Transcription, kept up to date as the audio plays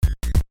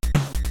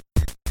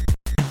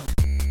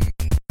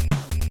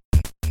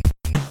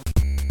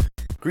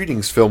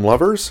Greetings, film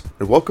lovers,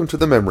 and welcome to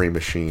The Memory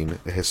Machine,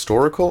 a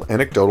historical,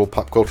 anecdotal,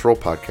 pop cultural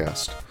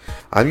podcast.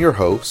 I'm your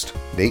host,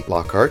 Nate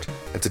Lockhart,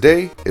 and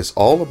today is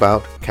all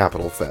about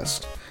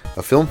Capitolfest,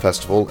 a film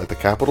festival at the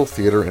Capitol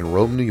Theater in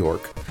Rome, New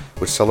York,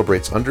 which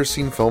celebrates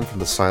underseen film from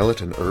the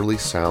silent and early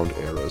sound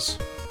eras.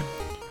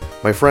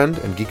 My friend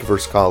and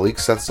Geekiverse colleague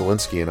Seth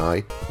Zielinski and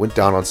I went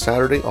down on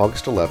Saturday,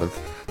 August 11th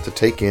to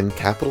take in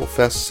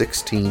Capitolfest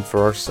 16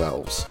 for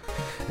ourselves,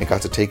 and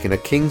got to take in a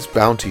king's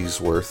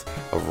bounty's worth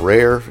of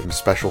rare and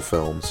special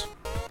films.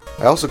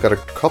 I also got a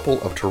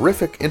couple of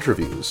terrific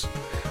interviews,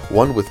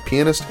 one with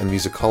pianist and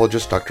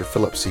musicologist Dr.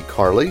 Philip C.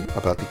 Carli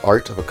about the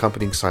art of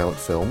accompanying silent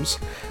films,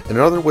 and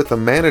another with the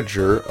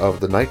manager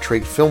of the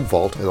Nitrate Film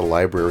Vault at the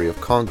Library of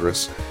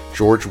Congress,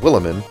 George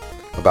Willeman,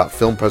 about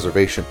film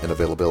preservation and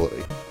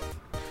availability.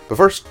 But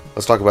first,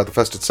 let's talk about the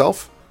fest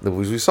itself, the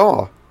movies we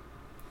saw.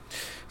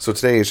 So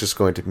today is just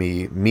going to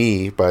be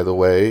me, by the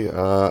way.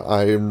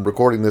 I am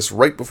recording this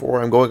right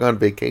before I'm going on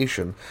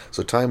vacation,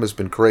 so time has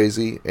been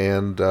crazy,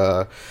 and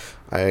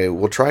I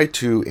will try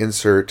to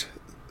insert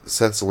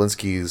Seth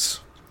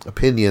Zielinski's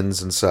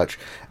opinions and such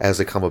as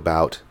they come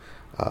about.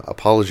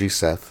 Apologies,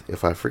 Seth,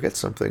 if I forget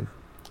something.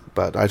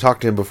 But I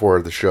talked to him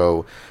before the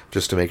show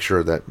just to make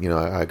sure that,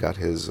 I got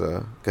his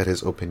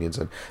opinions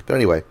in. But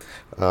anyway,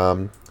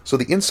 so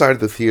the inside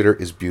of the theater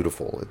is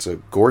beautiful. It's a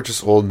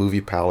gorgeous old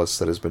movie palace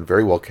that has been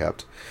very well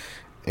kept.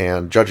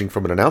 And judging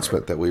from an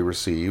announcement that we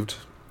received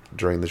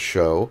during the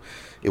show,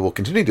 it will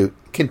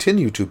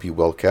continue to be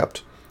well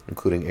kept,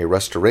 including a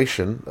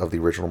restoration of the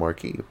original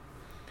marquee.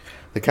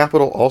 The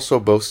Capitol also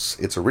boasts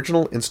its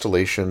original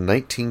installation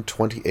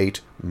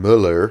 1928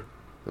 Mueller,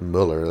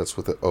 that's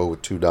with an O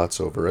with two dots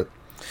over it,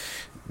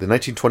 the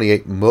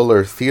 1928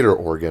 Mueller theater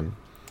organ,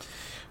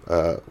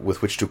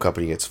 with which to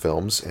accompany its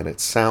films, and it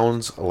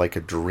sounds like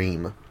a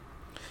dream.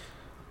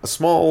 A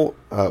small,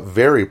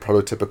 very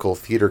prototypical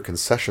theater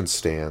concession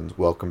stand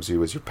welcomes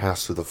you as you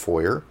pass through the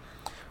foyer,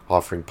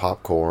 offering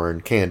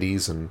popcorn,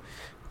 candies, and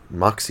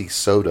Moxie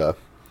soda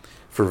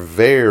for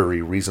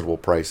very reasonable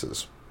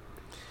prices.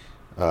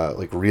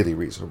 Really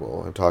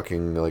reasonable. I'm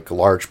talking like a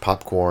large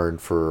popcorn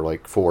for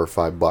like $4 or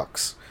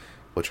 $5,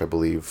 which I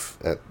believe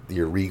at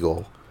your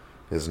Regal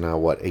is now,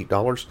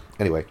 $8?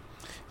 Anyway,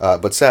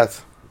 but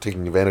Seth,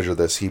 taking advantage of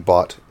this, he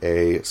bought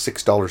a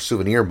 $6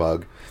 souvenir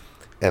mug,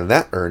 and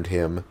that earned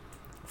him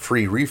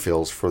free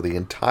refills for the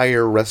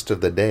entire rest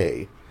of the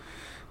day.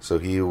 So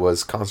he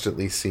was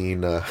constantly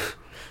seen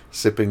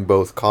sipping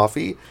both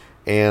coffee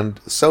and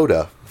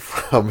soda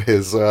from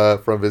his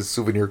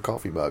souvenir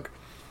coffee mug.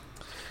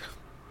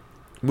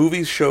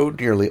 Movies showed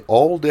nearly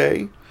all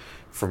day,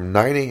 from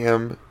 9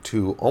 a.m.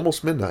 to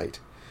almost midnight,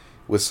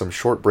 with some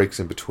short breaks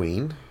in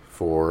between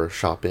for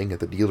shopping at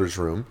the dealer's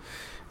room,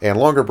 and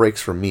longer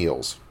breaks for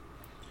meals.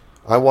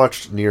 I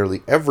watched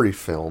nearly every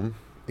film,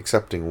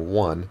 excepting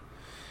one.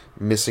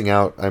 I missed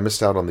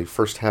out on the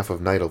first half of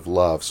Night of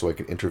Love so I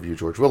could interview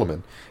George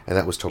Willeman, and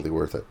that was totally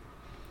worth it.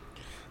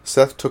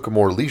 Seth took a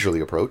more leisurely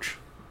approach,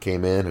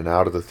 came in and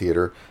out of the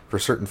theater for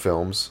certain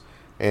films,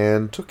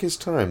 and took his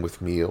time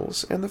with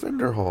meals and the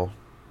vendor hall.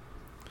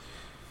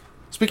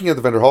 Speaking of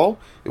the vendor hall,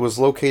 it was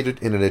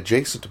located in an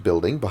adjacent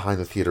building behind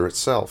the theater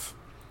itself.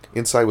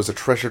 Inside was a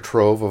treasure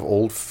trove of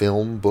old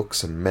film,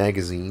 books, and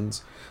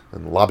magazines,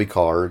 and lobby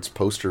cards,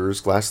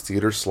 posters, glass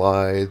theater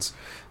slides,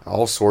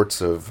 all sorts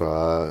of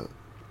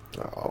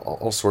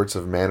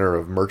manner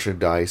of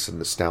merchandise and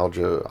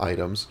nostalgia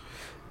items.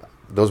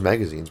 Those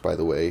magazines, by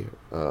the way,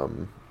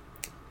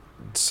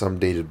 some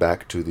dated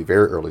back to the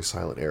very early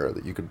silent era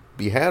that you could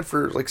be had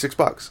for like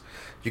 $6.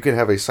 You could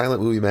have a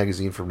silent movie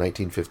magazine from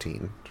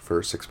 1915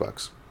 for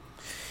 $6.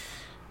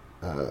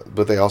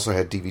 But they also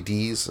had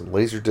DVDs and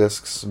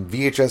Laserdiscs and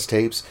VHS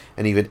tapes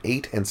and even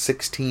 8 and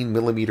 16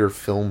 millimeter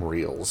film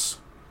reels.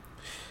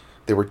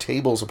 There were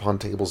tables upon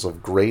tables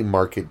of gray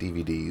market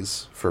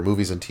DVDs for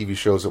movies and TV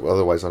shows that were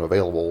otherwise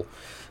unavailable.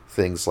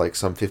 Things like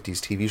some 50s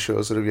TV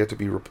shows that have yet to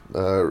be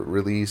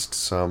released,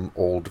 some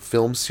old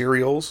film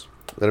serials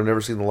that have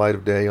never seen the light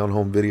of day on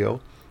home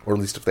video, or at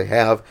least if they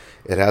have,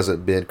 it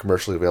hasn't been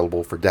commercially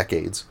available for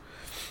decades.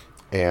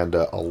 And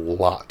a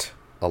lot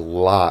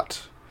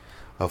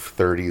of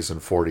 30s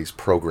and 40s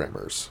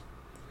programmers.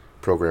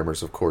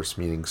 Programmers, of course,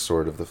 meaning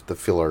sort of the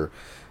filler,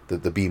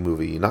 the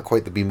B-movie. Not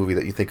quite the B-movie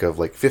that you think of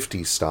like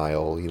 50s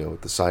style,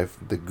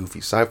 the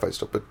goofy sci-fi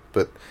stuff,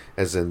 but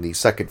as in the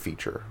second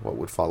feature, what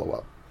would follow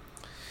up.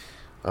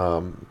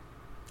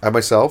 I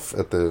myself,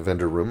 at the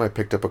vendor room, I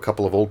picked up a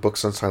couple of old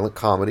books on silent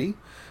comedy.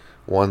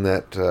 One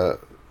that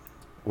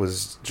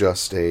was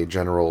just a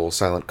general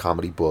silent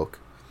comedy book.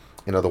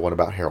 Another one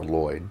about Harold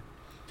Lloyd.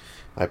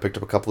 I picked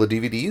up a couple of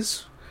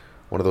DVDs.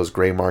 One of those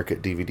gray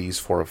market DVDs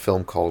for a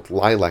film called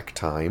Lilac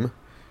Time,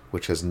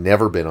 which has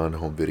never been on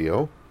home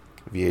video.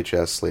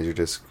 VHS,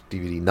 Laserdisc,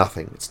 DVD,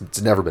 nothing.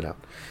 It's never been out.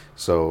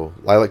 So,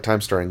 Lilac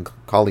Time starring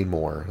Colleen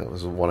Moore. That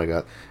was the one I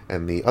got.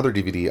 And the other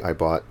DVD I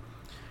bought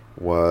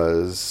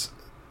was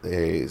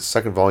a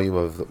second volume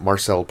of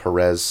Marcel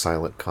Perez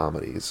silent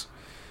comedies.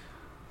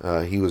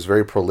 He was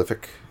very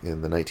prolific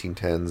in the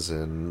 1910s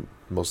and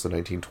most of the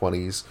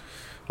 1920s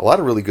a lot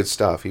of really good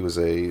stuff. He was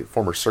a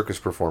former circus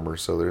performer,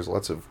 so there's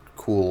lots of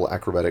cool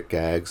acrobatic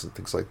gags and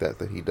things like that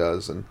he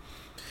does, and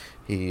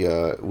he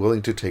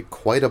willing to take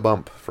quite a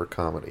bump for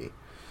comedy.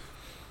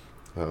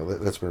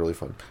 That's been really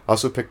fun. I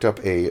also picked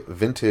up a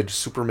vintage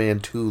Superman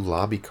 2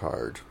 lobby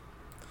card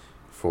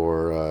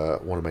for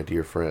one of my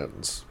dear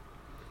friends.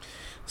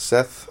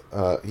 Seth,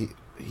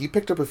 he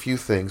picked up a few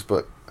things,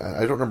 but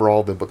I don't remember all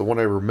of them, but the one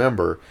I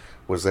remember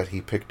was that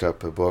he picked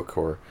up a book,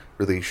 or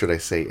really should I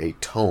say a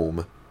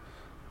tome,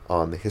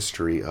 on the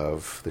history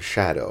of the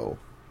shadow.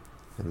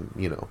 And,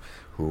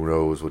 who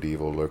knows what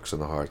evil lurks in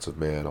the hearts of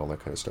men, all that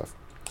kind of stuff.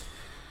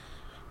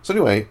 So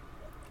anyway,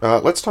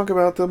 let's talk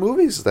about the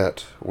movies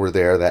that were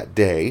there that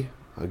day.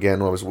 Again,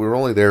 we were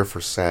only there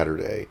for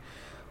Saturday,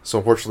 so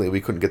unfortunately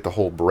we couldn't get the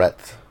whole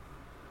breadth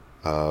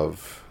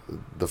of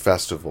the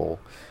festival.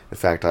 In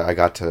fact, I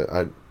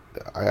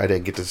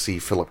didn't get to see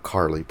Philip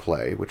Carli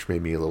play, which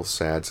made me a little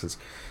sad, since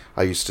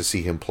I used to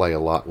see him play a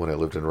lot when I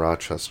lived in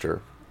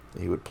Rochester.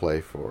 He would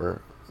play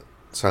for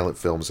silent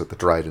films at the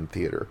Dryden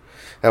Theater.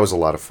 That was a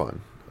lot of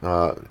fun.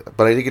 But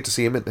I did get to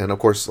see him, and of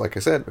course, like I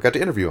said, I got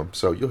to interview him,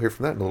 so you'll hear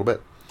from that in a little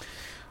bit.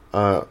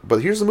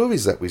 But here's the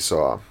movies that we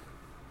saw.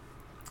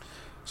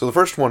 So the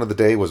first one of the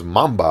day was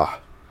Mamba,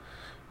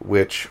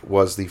 which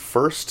was the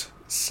first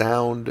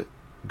sound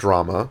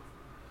drama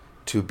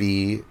to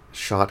be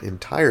shot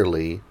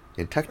entirely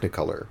in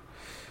Technicolor.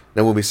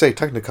 Now, when we say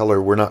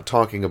Technicolor, we're not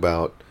talking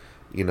about,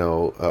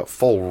 a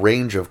full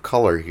range of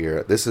color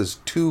here. This is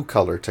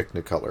 2-color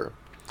Technicolor.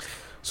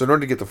 So in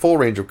order to get the full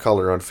range of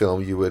color on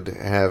film, you would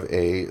have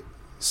a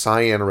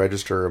cyan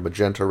register, a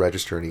magenta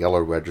register, and a yellow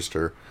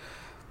register,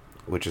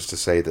 which is to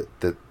say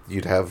that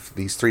you'd have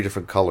these 3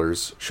 different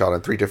colors shot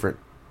on 3 different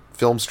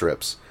film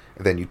strips,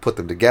 and then you'd put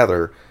them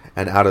together,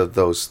 and out of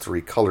those 3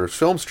 color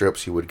film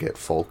strips, you would get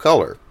full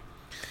color.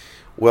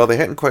 Well, they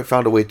hadn't quite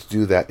found a way to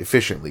do that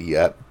efficiently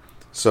yet,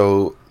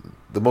 so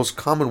the most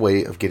common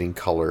way of getting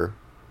color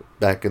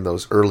back in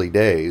those early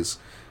days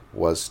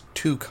was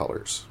 2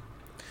 colors.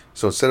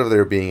 So instead of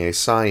there being a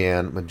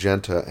cyan,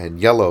 magenta, and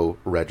yellow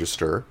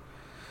register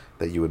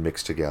that you would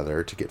mix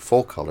together to get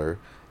full color,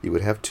 you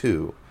would have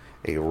 2,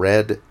 a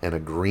red and a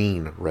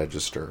green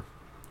register.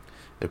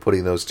 And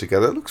putting those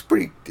together, it looks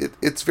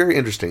it's very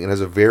interesting. It has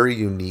a very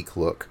unique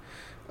look.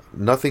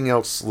 Nothing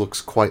else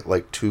looks quite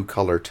like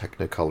 2-color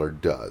Technicolor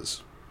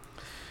does.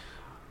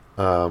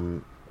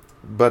 And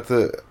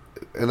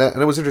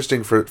it was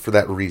interesting for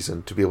that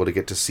reason, to be able to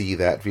get to see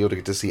that, to be able to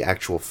get to see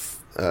actual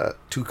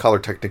 2-color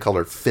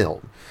Technicolor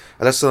film.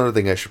 And that's another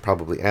thing I should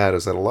probably add,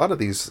 is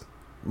that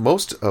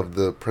most of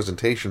the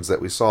presentations that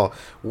we saw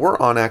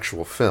were on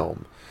actual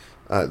film.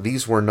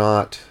 These were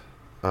not,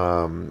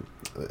 for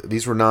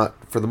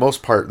the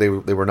most part, they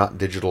were not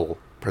digital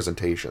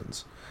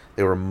presentations.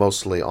 They were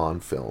mostly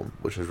on film,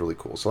 which is really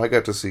cool. So I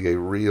got to see a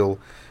real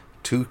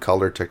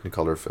 2-color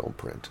Technicolor film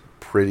print.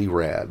 Pretty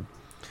rad.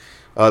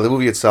 The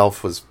movie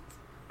itself was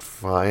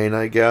fine,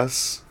 I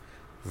guess.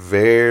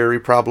 Very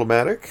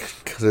problematic,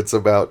 because it's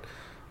about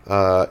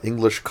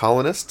English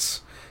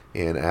colonists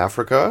in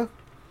Africa.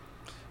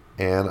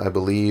 And I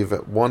believe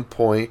at one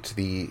point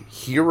the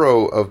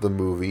hero of the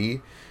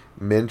movie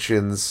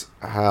mentions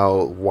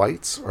how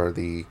whites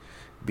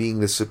being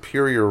the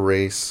superior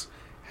race,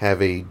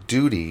 have a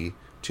duty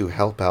to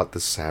help out the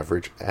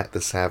savage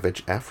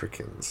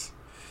Africans.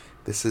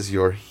 This is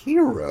your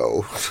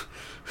hero.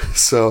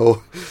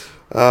 So,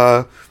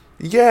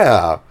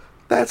 yeah,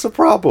 that's a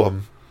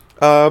problem.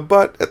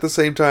 But at the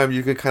same time,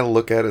 you can kind of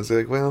look at it and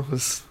say, well,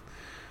 it's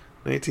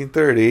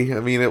 1930. I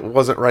mean, it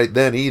wasn't right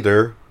then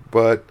either,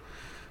 but,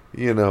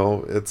 you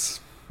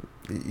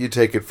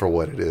take it for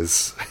what it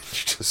is.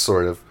 You just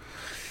sort of,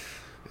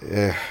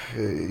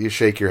 you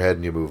shake your head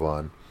and you move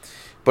on.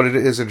 But it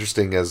is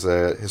interesting as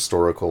a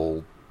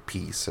historical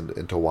piece,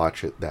 and to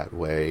watch it that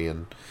way.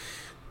 And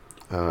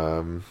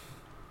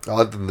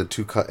other than the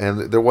 2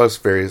 and there were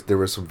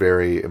some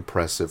very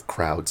impressive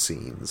crowd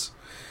scenes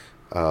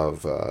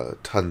of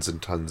tons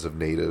and tons of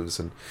natives,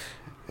 and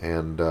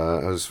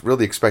I was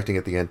really expecting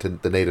at the end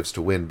the natives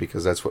to win,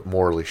 because that's what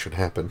morally should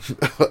happen.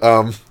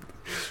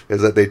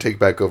 Is that they take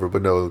back over,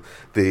 but no,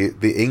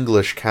 the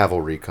English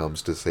cavalry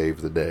comes to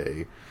save the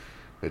day,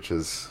 which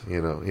is,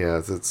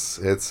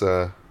 it's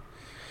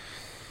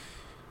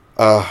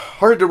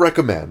hard to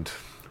recommend,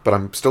 but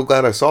I'm still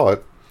glad I saw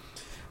it.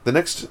 The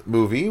next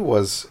movie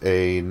was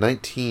a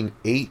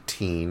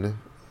 1918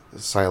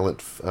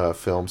 silent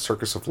film,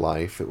 Circus of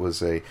Life. It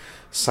was a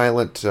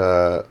silent,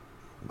 I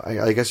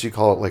guess you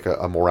call it like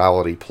a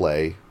morality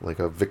play, like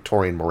a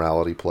Victorian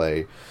morality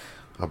play,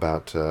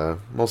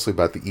 mostly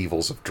about the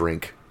evils of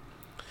drink.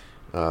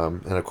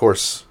 And of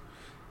course,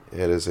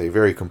 it is a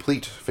very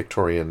complete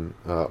Victorian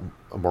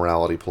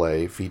morality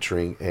play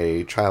featuring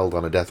a child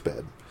on a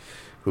deathbed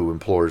who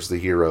implores the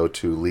hero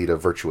to lead a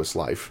virtuous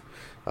life.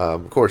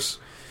 Of course,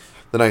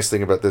 the nice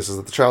thing about this is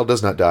that the child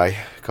does not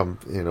die.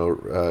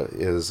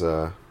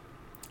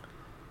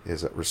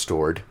 Is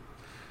restored,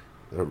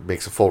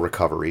 makes a full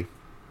recovery.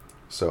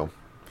 So,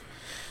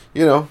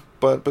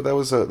 but that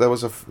was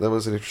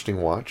an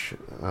interesting watch.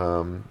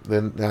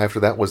 Then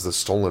after that was The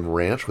Stolen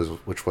Ranch,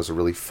 which was a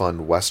really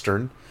fun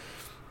Western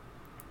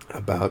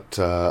about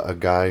a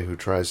guy who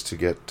tries to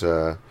get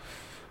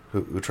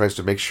who tries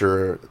to make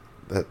sure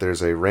that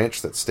there's a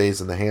ranch that stays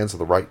in the hands of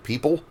the right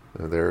people.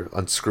 They're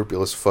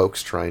unscrupulous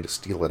folks trying to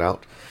steal it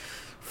out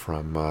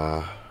from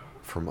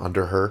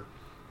under her.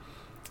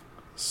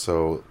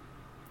 So,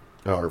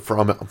 or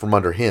from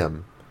under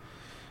him.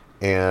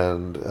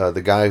 And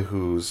the guy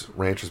whose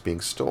ranch is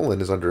being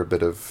stolen is under a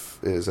bit of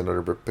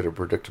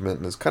predicament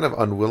and is kind of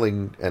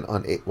unwilling and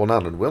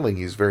not unwilling.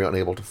 He's very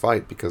unable to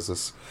fight because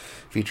this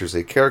features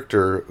a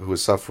character who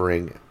is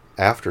suffering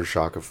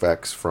aftershock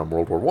effects from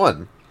World War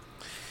One.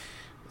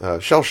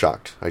 Shell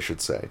shocked, I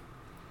should say.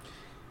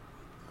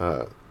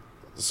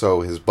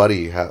 So his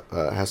buddy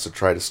has to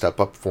try to step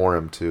up for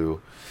him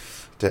to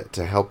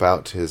help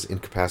out his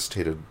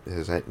incapacitated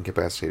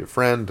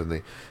friend,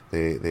 and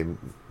they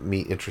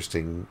meet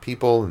interesting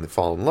people and they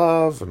fall in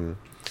love, and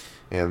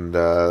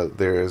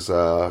there's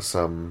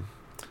some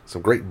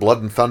great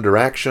blood and thunder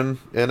action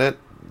in it,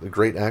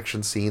 great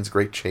action scenes,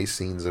 great chase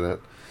scenes in it.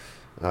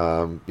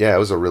 It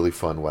was a really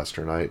fun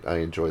Western. I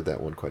enjoyed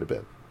that one quite a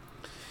bit.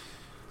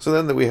 So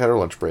then we had our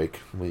lunch break.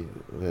 I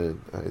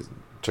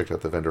checked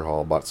out the vendor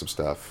hall, bought some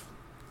stuff.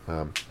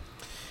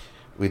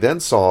 We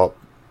then saw,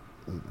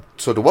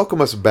 so to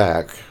welcome us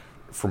back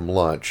from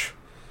lunch,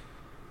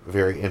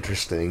 very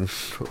interesting,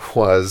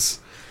 was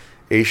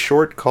a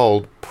short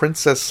called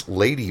Princess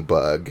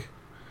Ladybug.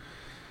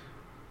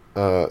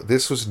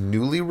 This was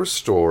newly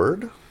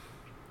restored.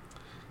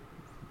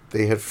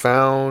 They had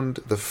found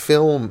the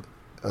film.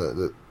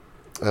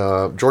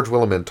 George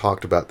Willeman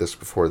talked about this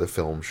before the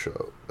film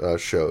showed.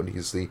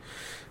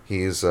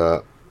 He's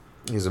a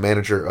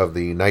manager of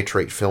the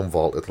Nitrate Film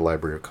Vault at the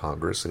Library of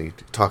Congress, and he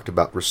talked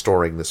about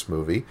restoring this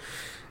movie.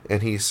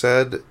 And he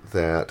said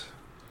that,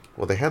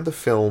 well, they had the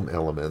film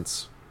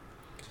elements,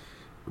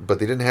 but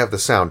they didn't have the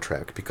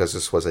soundtrack because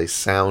this was a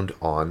sound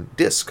on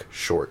disc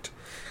short,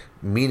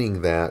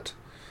 meaning that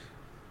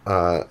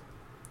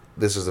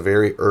this is a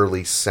very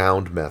early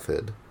sound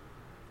method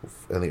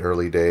in the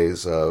early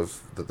days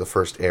of the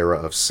first era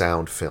of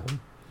sound film,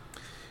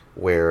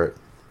 where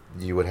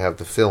you would have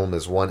the film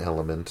as one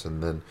element,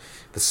 and then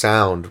the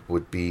sound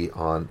would be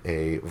on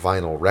a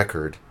vinyl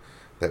record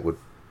that would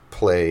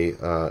play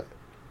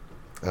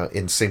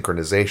in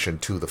synchronization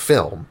to the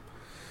film,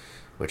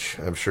 which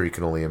I'm sure you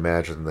can only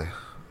imagine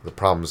the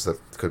problems that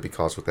could be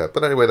caused with that.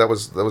 But anyway, that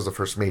was the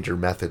first major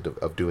method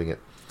of doing it.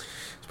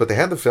 But they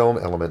had the film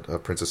element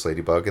of Princess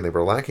Ladybug, and they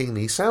were lacking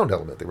the sound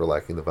element. They were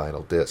lacking the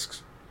vinyl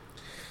discs.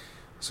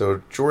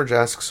 So George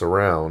asks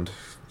around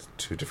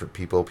to different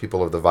people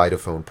of the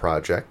Vitaphone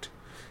Project,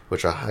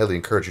 which I highly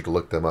encourage you to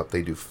look them up.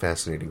 They do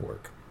fascinating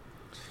work.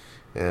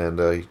 And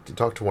he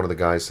talked to one of the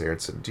guys there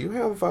and said, "Do you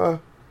have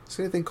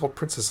anything called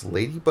Princess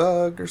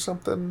Ladybug or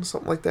something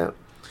like that?"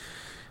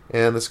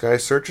 And this guy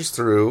searches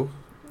through.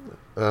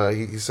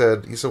 He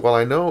said, "Well,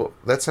 I know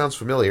that sounds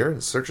familiar."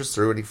 And searches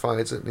through and he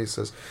finds it and he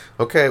says,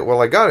 "Okay, well,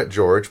 I got it,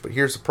 George, but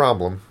here's the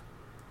problem.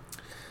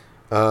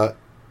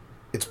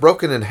 It's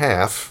broken in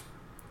half.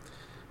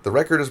 The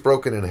record is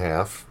broken in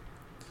half,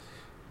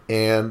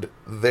 and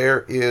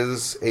there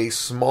is a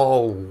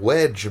small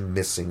wedge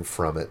missing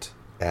from it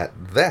at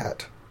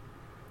that."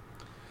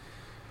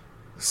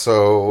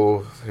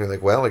 So you're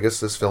like, well, I guess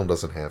this film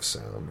doesn't have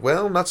sound.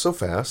 Well, not so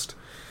fast.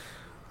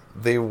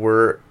 They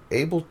were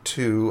able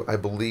to, I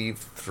believe,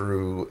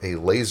 through a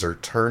laser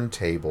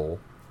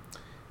turntable,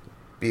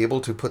 be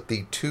able to put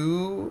the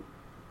two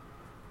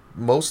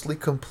mostly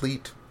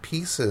complete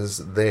pieces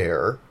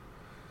there,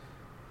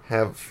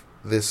 have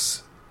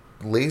this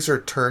laser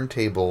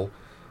turntable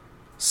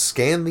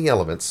scan the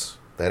elements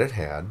that it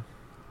had,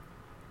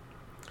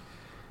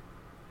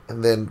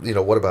 and then,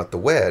 what about the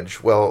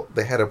wedge? Well,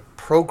 they had a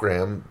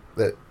program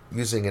that,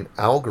 using an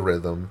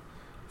algorithm,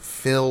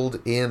 filled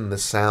in the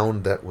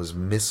sound that was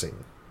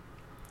missing.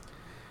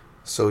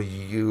 So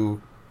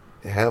you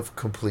have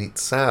complete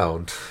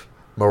sound,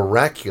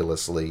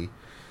 miraculously,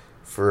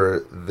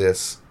 for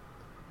this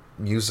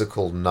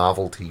musical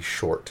novelty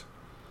short.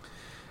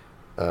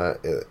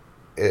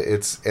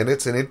 It's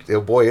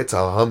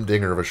a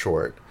humdinger of a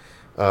short.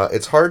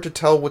 It's hard to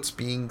tell what's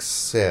being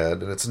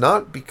said, and it's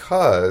not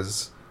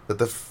because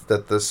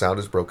that the sound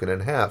is broken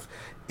in half.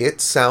 It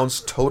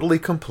sounds totally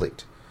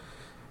complete.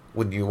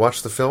 When you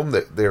watch the film,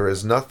 that there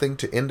is nothing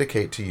to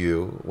indicate to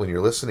you when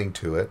you're listening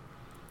to it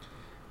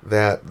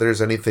that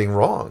there's anything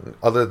wrong,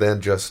 other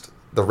than just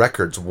the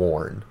record's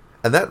worn.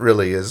 And that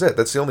really is it.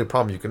 That's the only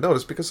problem you can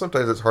notice, because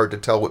sometimes it's hard to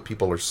tell what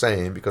people are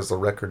saying because the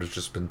record has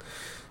just been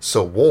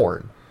so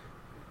worn.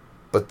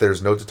 But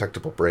there's no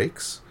detectable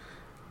breaks.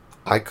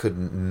 I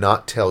could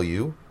not tell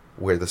you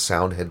where the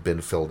sound had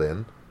been filled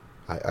in.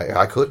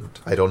 I couldn't.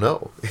 I don't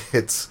know.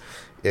 It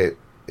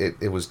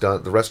was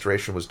done. The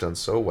restoration was done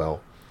so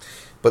well.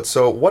 But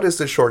so what is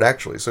this short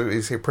actually? So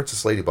you say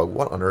Princess Ladybug.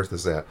 What on earth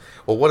is that?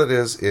 Well, what it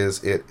is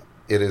it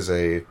is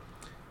a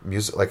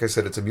music. Like I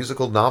said, it's a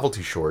musical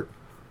novelty short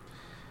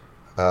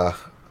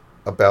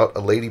about a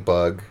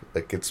ladybug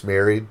that gets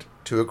married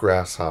to a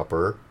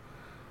grasshopper,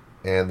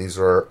 and these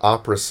are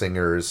opera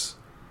singers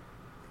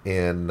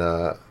in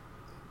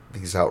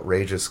these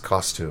outrageous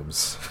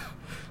costumes.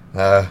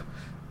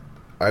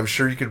 I'm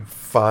sure you could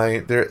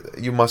find there.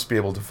 You must be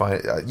able to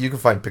find. You can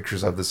find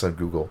pictures of this on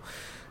Google.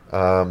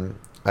 I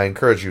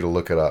encourage you to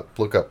look it up.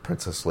 Look up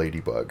Princess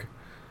Ladybug.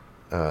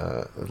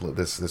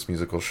 This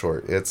musical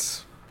short.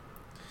 It's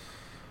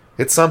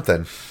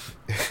something.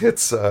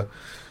 It's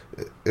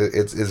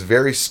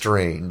very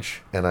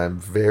strange, and I'm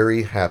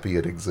very happy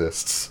it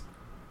exists.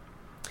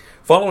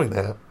 Following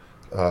that,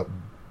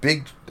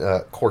 big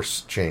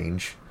course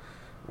change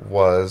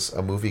was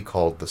a movie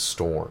called The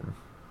Storm,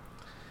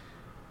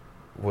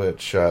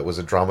 which was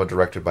a drama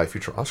directed by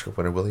future Oscar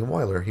winner William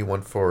Wyler. He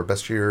won for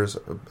Best Years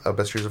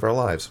of Our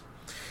Lives.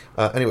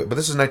 Anyway, but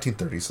this is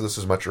 1930, so this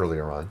is much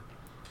earlier on.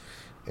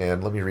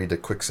 And let me read a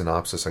quick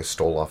synopsis I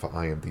stole off of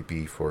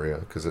IMDb for you,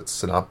 because it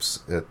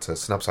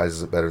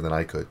synopsizes it better than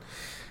I could.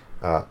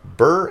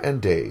 Burr and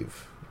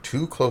Dave,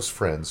 two close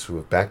friends who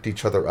have backed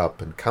each other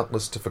up in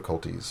countless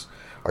difficulties,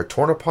 are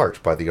torn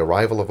apart by the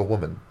arrival of a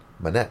woman,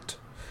 Manette,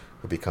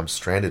 who becomes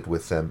stranded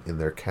with them in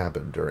their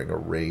cabin during a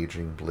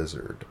raging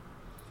blizzard.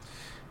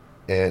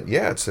 And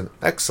yeah, it's an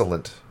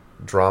excellent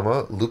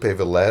drama. Lupe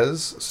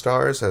Velez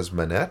stars as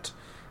Manette,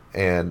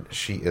 and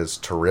she is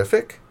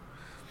terrific.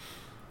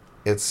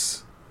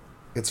 It's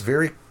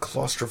very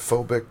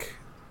claustrophobic.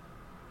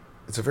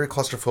 It's a very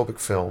claustrophobic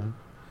film.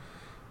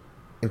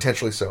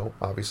 Intentionally so,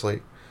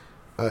 obviously.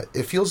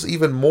 It feels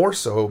even more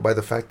so by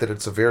the fact that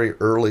it's a very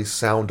early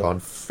sound on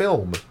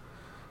film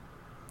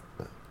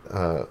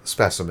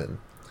specimen.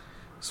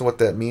 So what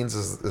that means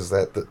is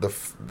that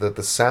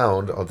the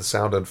sound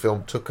on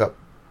film took up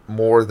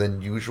more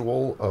than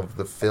usual of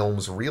the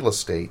film's real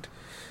estate.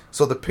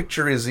 So the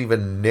picture is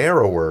even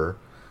narrower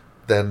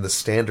than the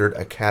standard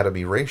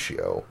Academy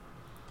ratio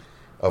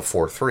of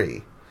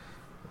 4:3.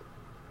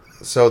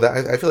 So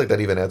that I feel like that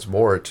even adds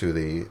more to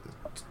the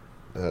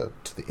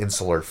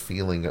insular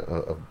feeling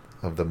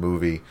of the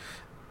movie,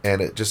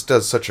 and it just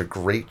does such a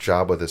great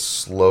job of this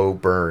slow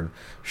burn,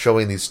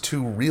 showing these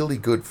two really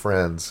good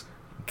friends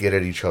get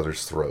at each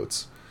other's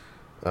throats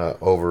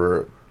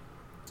over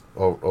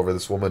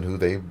this woman who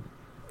they,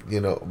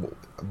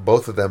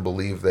 both of them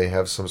believe they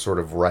have some sort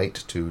of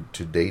right to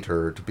date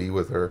her, to be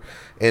with her,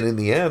 and in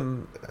the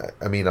end,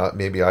 I mean,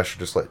 maybe you should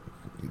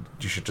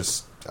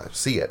just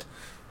see it,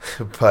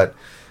 but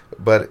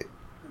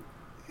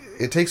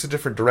it takes a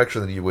different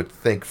direction than you would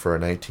think for a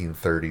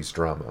 1930s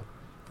drama.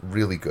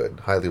 Really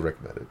good, highly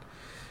recommended.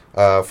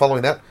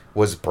 Following that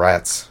was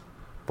Bratz.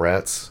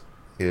 Bratz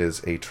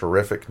is a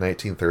terrific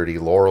 1930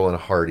 Laurel and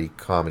Hardy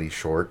comedy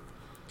short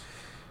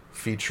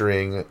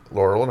featuring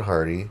Laurel and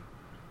Hardy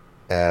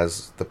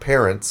as the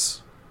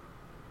parents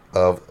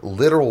of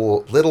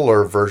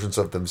littler versions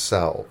of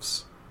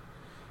themselves.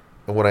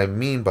 And what I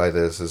mean by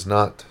this is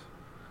not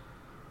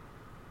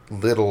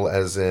little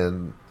as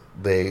in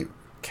they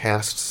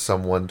cast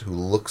someone who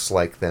looks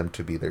like them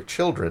to be their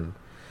children.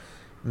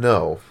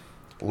 No,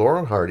 Laurel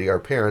and Hardy are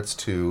parents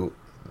to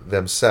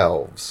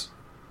themselves,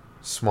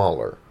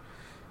 smaller.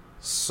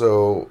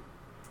 So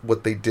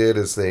what they did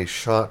is they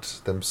shot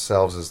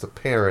themselves as the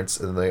parents,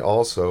 and they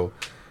also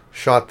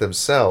shot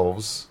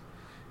themselves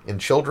in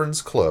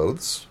children's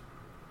clothes,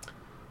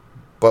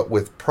 but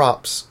with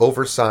props,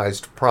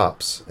 oversized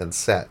props and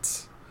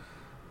sets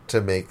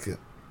to make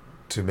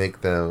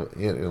them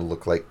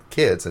look like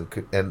kids,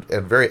 and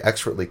very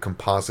expertly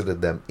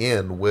composited them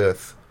in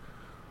with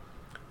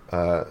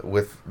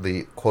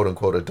the quote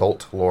unquote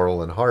adult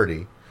Laurel and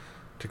Hardy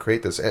to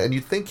create this. And you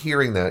think,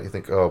 hearing that, you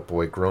think, oh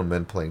boy, grown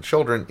men playing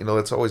children.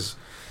 That's always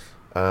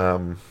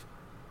in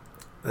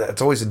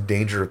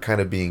danger of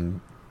kind of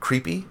being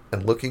creepy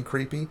and looking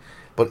creepy,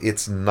 but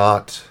it's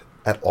not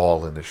at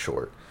all in the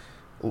short.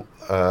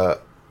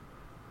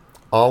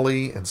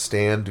 Ollie and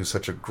Stan do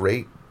such a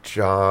great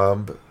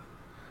job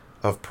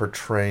of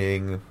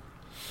portraying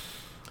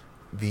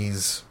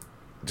these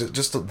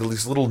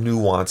these little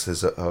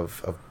nuances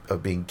of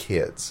being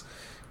kids,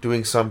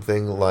 doing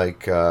something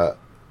like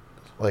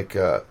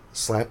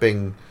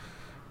slapping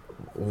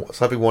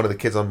one of the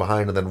kids on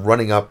behind and then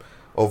running up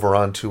over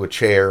onto a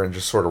chair and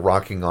just sort of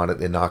rocking on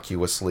it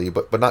innocuously,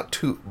 but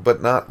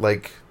not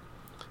like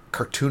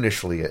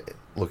cartoonishly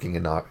looking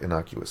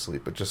innocuously,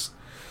 but just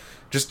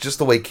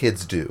the way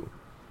kids do.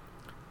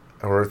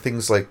 Or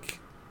things like,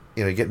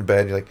 you get in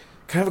bed, you're like,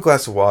 can I have a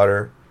glass of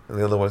water? And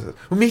the other one says,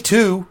 well, me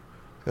too.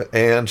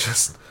 And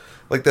just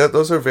like that,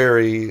 those are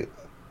very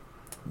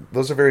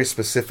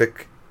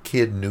specific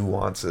kid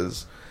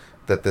nuances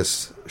that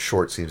this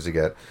short seems to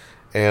get.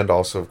 And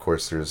also, of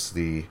course, there's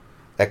the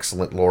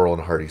excellent Laurel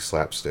and Hardy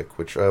slapstick,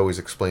 which I always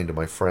explain to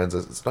my friends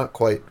as it's not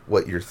quite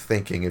what you're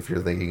thinking if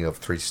you're thinking of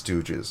Three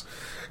Stooges.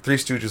 Three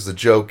Stooges, the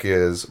joke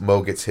is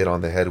Moe gets hit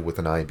on the head with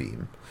an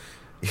I-beam,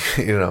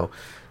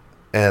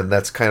 and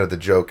that's kind of the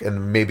joke,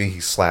 and maybe he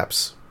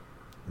slaps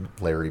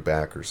Larry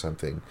back or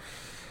something,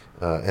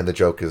 and the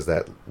joke is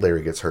that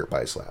Larry gets hurt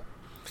by a slap,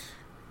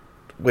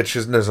 which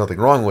there's nothing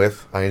wrong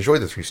with. I enjoy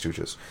the Three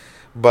Stooges,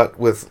 but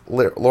with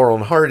Laurel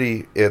and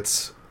Hardy,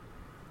 it's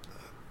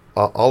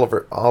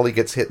Ollie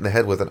gets hit in the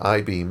head with an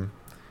I-beam,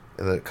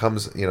 and then it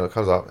comes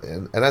off,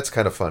 and that's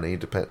kind of funny.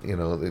 They put in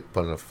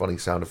a funny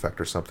sound effect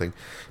or something,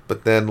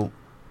 but then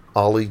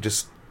Ollie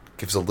just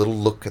gives a little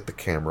look at the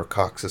camera,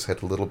 cocks his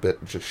head a little bit,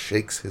 and just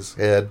shakes his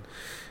head,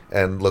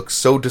 and looks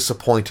so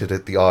disappointed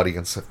at the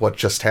audience at what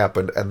just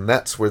happened, and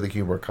that's where the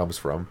humor comes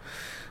from.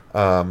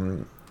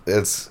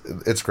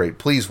 It's great.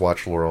 Please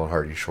watch Laurel and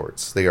Hardy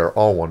shorts. They are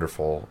all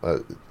wonderful.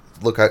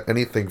 Look at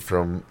anything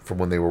from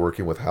when they were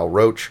working with Hal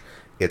Roach.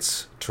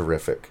 It's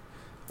terrific.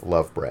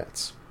 Love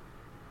Bratz.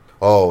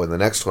 Oh, and the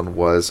next one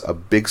was a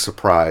big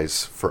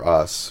surprise for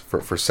us,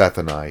 for Seth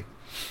and I,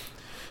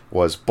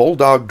 was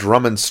Bulldog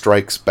Drummond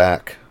Strikes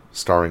Back,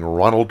 starring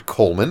Ronald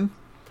Colman.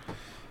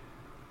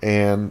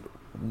 And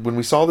when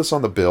we saw this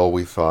on the bill,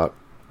 we thought,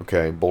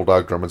 okay,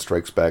 Bulldog Drummond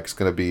Strikes Back is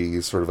going to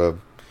be sort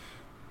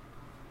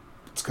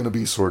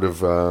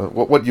of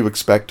what you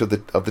expect of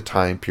the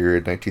time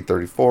period,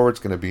 1934. It's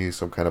going to be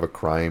some kind of a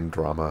crime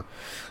drama,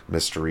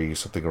 mystery,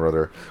 something or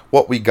other.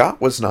 What we got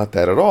was not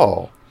that at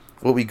all.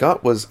 What we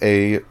got was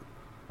it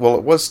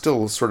was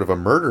still sort of a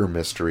murder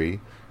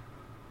mystery,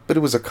 but it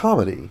was a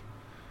comedy,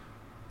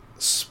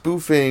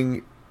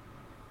 spoofing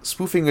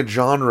a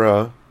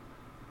genre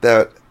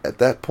that at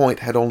that point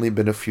had only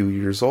been a few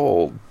years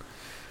old.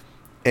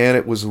 And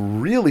it was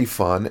really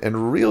fun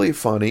and really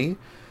funny.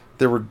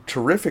 There were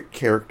terrific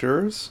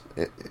characters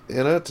in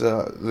it.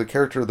 The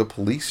character of the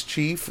police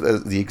chief,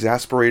 the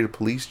exasperated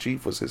police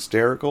chief, was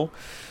hysterical.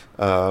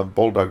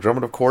 Bulldog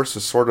Drummond, of course,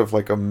 is sort of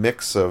like a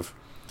mix of...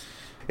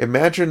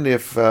 Imagine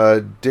if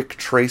Dick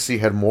Tracy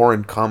had more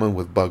in common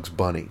with Bugs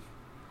Bunny.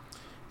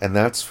 And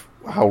that's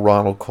how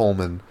Ronald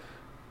Colman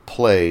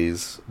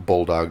plays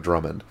Bulldog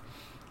Drummond.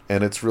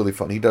 And it's really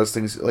fun. He does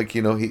things like,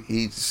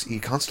 he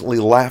constantly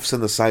laughs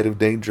in the sight of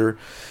danger.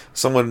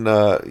 Someone,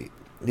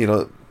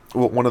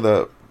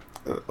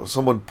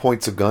 someone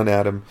points a gun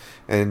at him,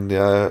 and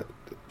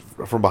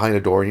from behind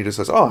a door, and he just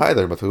says, "Oh, hi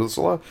there,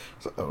 Methuselah,"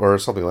 or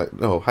something like,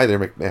 "No, hi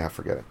there,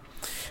 forget it."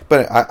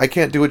 But I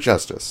can't do it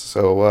justice,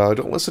 so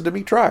don't listen to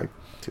me try.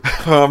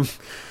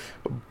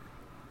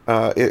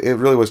 It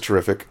really was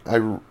terrific.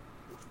 I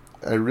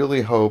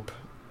really hope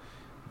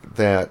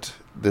that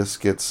this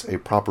gets a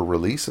proper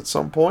release at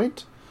some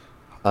point.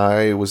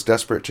 I was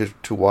desperate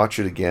to watch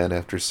it again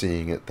after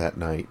seeing it that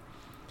night,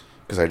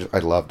 because I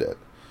loved it.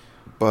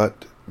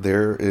 But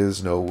there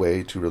is no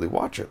way to really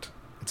watch it.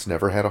 It's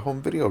never had a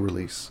home video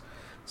release.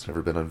 It's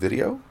never been on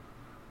video.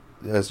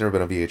 It's never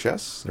been on VHS.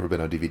 It's never been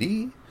on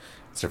DVD.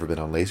 It's never been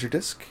on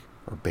Laserdisc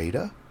or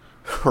Beta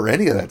or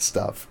any of that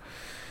stuff.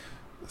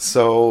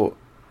 So,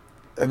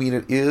 I mean,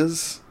 it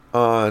is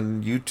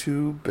on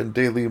YouTube and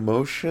Daily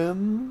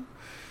Motion,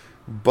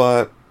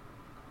 but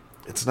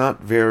it's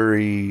not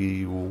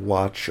very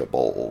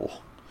watchable.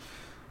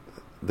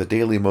 The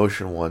Daily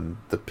Motion one,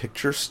 the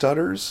picture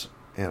stutters,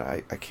 and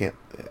I can't.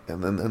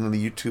 And then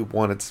the YouTube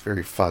one, it's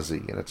very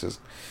fuzzy, and it's just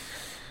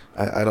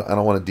I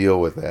don't want to deal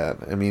with that.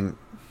 I mean,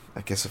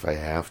 I guess if I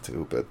have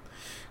to, but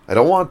I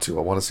don't want to.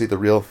 I want to see the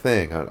real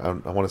thing. I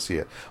want to see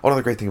it.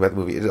 Another great thing about the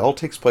movie, it all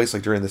takes place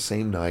like during the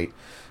same night.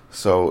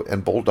 So,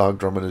 and Bulldog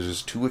Drummond is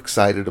just too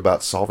excited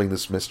about solving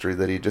this mystery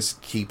that he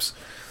just keeps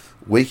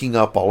waking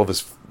up all of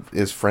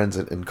his friends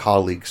and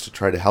colleagues to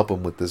try to help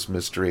him with this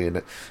mystery,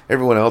 and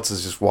everyone else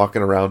is just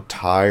walking around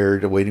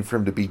tired, waiting for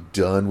him to be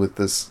done with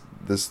this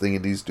thing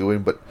that he's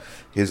doing, but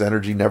his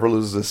energy never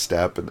loses a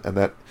step, and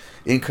that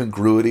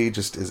incongruity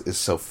just is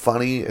so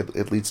funny.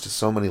 It leads to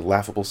so many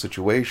laughable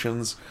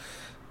situations.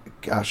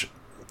 Gosh,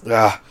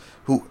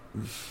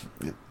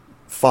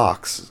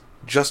 Fox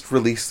just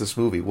released this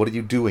movie. What are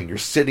you doing? You're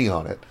sitting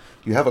on it.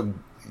 You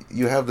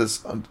have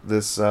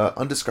this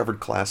undiscovered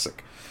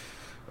classic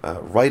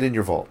right in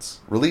your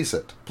vaults. Release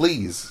it,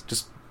 please.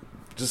 Just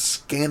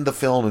scan the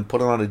film and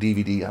put it on a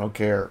DVD. I don't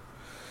care.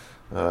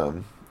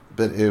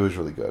 But it was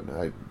really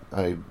good.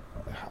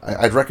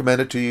 I'd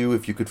recommend it to you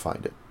if you could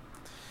find it.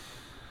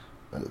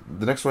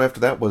 The next one after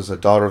that was A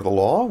Daughter of the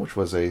Law, which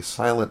was a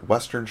silent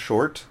Western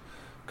short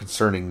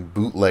concerning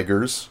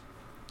bootleggers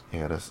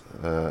and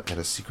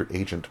a secret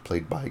agent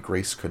played by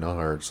Grace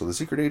Kennard. So the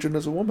secret agent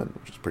is a woman,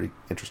 which is pretty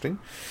interesting.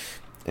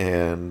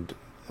 And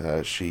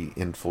she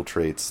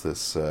infiltrates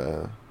this...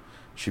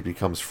 she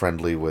becomes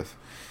friendly with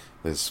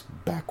this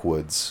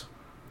backwoods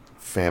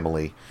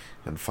family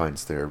and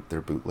finds their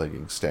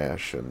bootlegging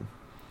stash, and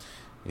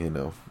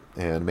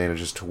and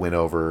manages to win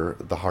over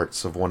the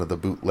hearts of one of the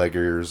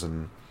bootleggers,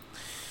 and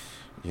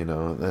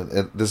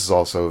and this is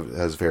also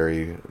has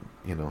very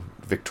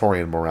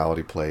Victorian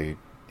morality play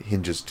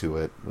hinges to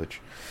it,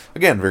 which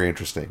again, very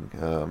interesting.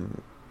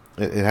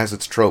 It has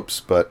its tropes,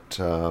 but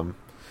the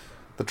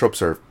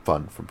tropes are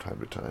fun from time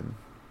to time.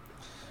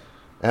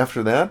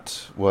 After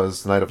that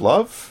was The Night of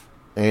Love,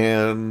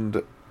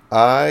 and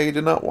I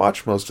did not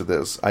watch most of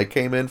this. I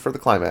came in for the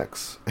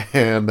climax,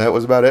 and that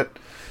was about it.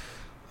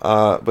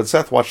 But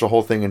Seth watched the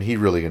whole thing, and he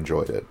really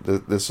enjoyed it.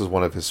 This is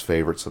one of his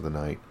favorites of the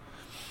night.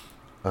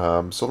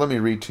 So let me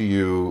read to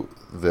you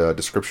the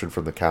description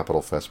from the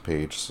Capitolfest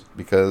page,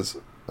 because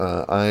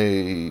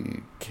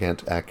I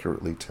can't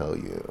accurately tell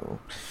you.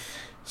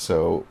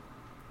 So,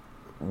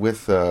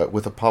 with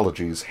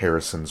apologies,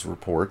 Harrison's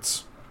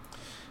reports.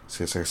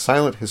 It's a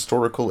silent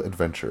historical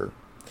adventure.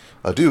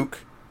 A duke,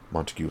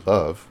 Montague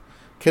Love,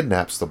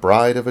 kidnaps the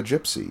bride of a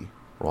gypsy,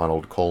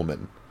 Ronald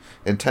Coleman,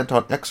 intent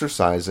on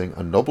exercising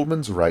a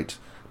nobleman's right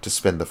to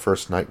spend the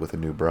first night with a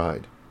new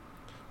bride.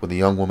 When the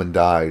young woman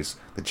dies,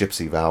 the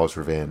gypsy vows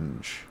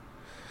revenge.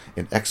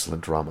 An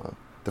excellent drama.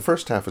 The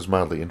first half is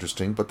mildly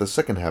interesting, but the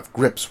second half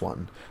grips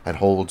one and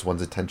holds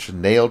one's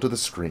attention nailed to the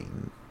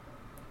screen.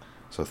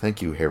 So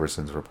thank you,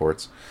 Harrison's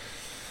reports.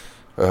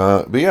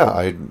 But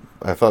yeah,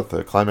 I thought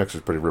the climax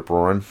was pretty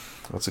rip-roaring.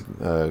 That's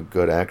a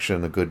good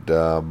action, a good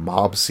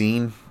mob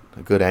scene,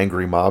 a good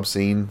angry mob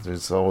scene.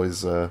 There's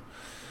always I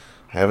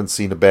haven't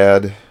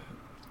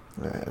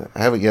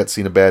yet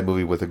seen a bad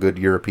movie with a good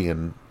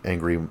European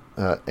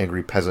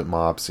angry peasant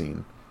mob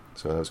scene.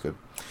 So that was good.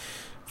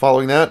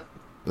 Following that,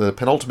 the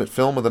penultimate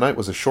film of the night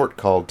was a short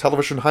called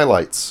Television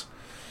Highlights,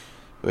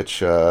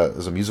 which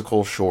is a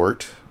musical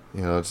short.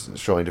 It's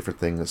showing different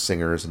things,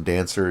 singers and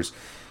dancers.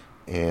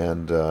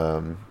 And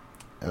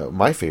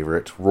my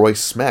favorite, Roy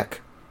Smeck,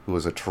 who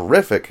was a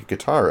terrific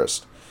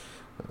guitarist.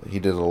 He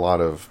did a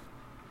lot of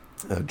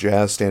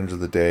jazz standards of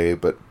the day,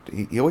 but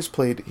he always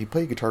played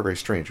guitar very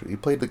strange. He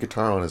played the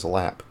guitar on his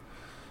lap.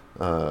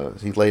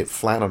 He'd lay it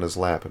flat on his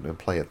lap and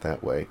play it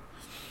that way.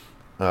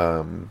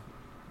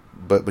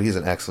 But he's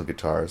an excellent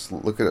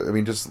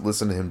guitarist. Just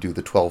listen to him do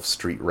the 12th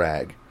Street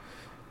Rag,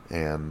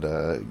 and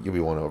you'll be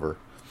won over.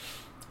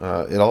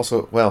 It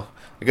also,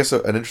 I guess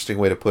an interesting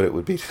way to put it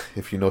would be,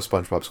 if you know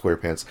SpongeBob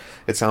SquarePants,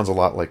 it sounds a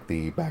lot like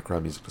the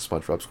background music to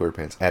SpongeBob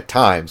SquarePants at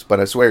times, but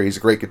I swear he's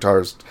a great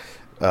guitarist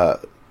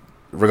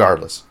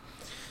regardless.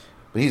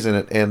 But he's in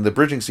it, and the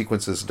bridging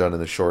sequences done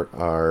in the short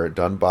are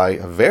done by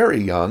a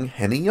very young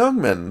Henny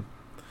Youngman.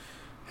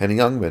 Henny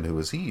Youngman, who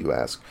is he, you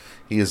ask?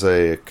 He is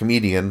a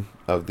comedian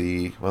of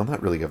the,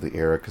 not really of the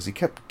era, because he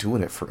kept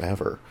doing it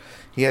forever.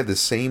 He had the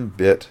same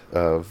bit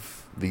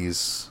of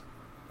these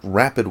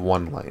rapid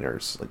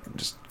one-liners, like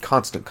just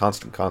constant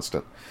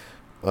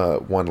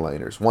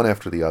one-liners, one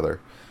after the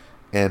other.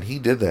 And he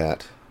did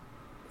that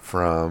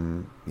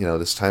from,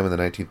 this time in the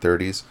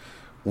 1930s,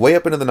 way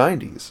up into the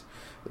 90s.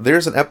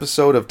 There's an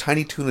episode of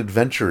Tiny Toon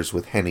Adventures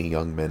with Henny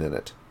Youngman in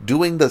it,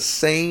 doing the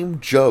same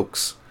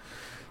jokes.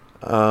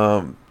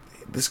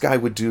 This guy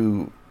would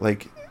do,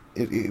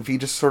 if he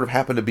just sort of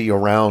happened to be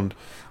around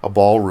a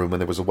ballroom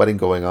and there was a wedding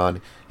going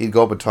on, he'd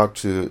go up and talk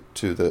to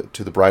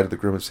the bride of the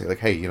groom and say,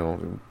 hey,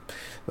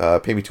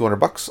 pay me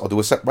 $200, I'll do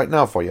a set right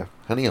now for you,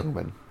 Henny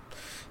Youngman.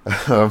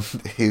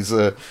 He's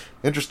an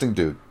interesting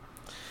dude.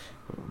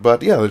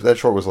 But yeah, that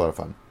short was a lot of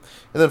fun.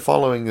 And then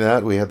following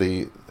that, we had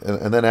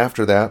and then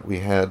after that, we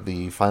had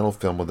the final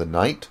film of the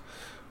night,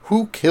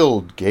 Who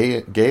Killed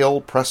Gail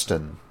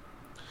Preston?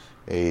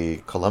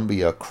 A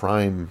Columbia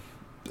crime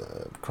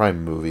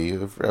movie,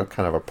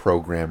 kind of a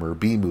programmer,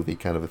 B-movie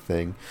kind of a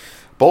thing,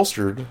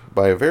 bolstered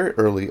by a very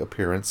early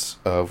appearance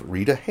of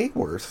Rita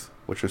Hayworth,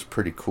 which was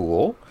pretty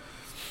cool.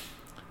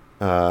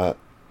 But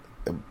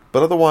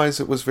otherwise,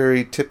 it was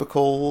very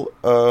typical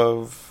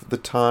of the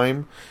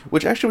time,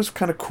 which actually was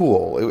kind of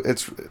cool.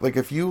 It's like,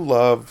 if you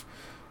love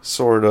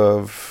sort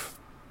of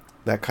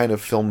that kind of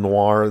film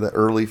noir, the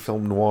early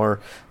film noir,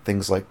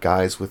 things like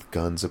guys with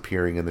guns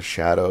appearing in the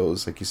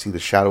shadows, like you see the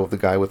shadow of the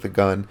guy with the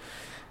gun,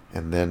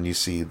 and then you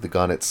see the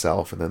gun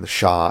itself, and then the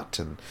shot,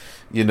 and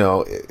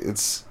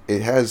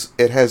it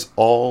has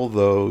all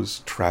those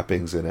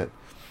trappings in it.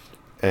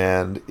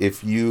 And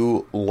if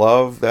you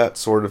love that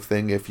sort of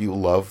thing, if you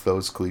love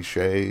those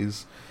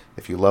cliches,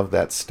 if you love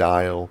that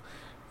style,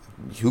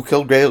 Who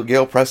Killed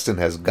Gail Preston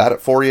has got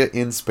it for you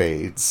in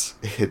spades.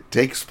 It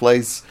takes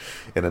place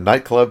in a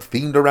nightclub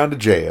themed around a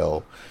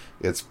jail.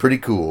 It's pretty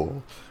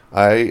cool.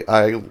 I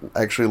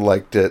actually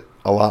liked it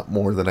a lot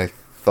more than I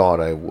thought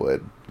I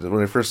would.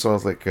 When I first saw it, I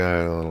was like,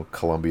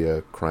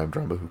 Columbia crime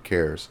drama, who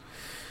cares?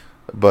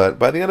 But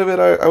by the end of it,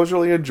 I was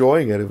really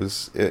enjoying it. It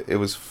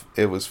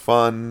was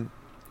fun.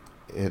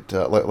 It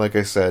like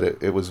I said,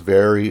 it was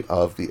very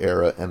of the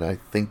era, and I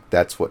think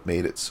that's what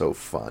made it so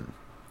fun.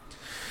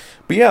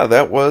 But yeah,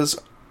 that was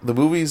the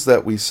movies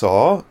that we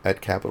saw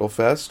at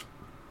Capitolfest.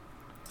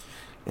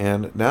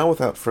 And now,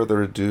 without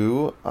further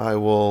ado, I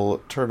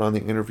will turn on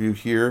the interview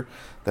here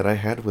that I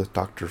had with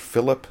Dr.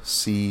 Philip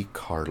C.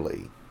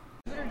 Carli.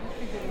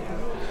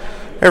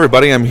 Hey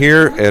everybody, I'm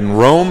here in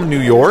Rome, New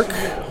York,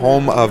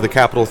 home of the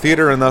Capitol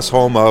Theater and thus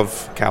home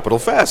of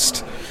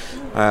Capitolfest.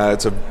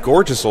 It's a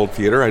gorgeous old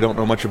theater. I don't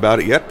know much about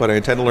it yet, but I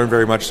intend to learn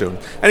very much soon.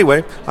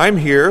 Anyway, I'm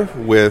here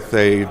with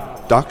a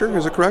doctor,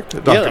 is it correct?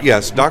 Doctor, yeah.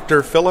 Yes,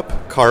 Dr. Philip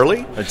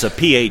Carli. It's a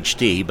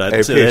PhD, but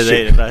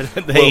PhD.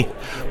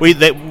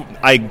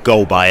 I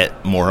go by it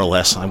more or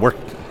less. I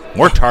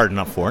worked hard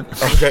enough for it.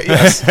 Okay,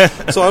 yes.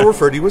 So I'll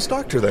refer to you as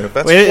doctor then, if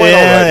that's quite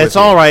all right. It's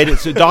all right.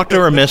 It's a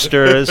doctor or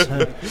mister.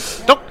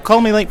 Don't call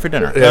me late for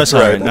dinner. That's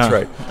right. That's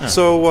right. Yeah.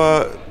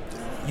 So,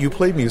 you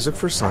play music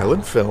for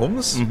silent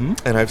films,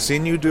 and I've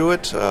seen you do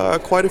it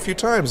quite a few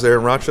times there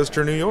in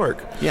Rochester, New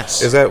York.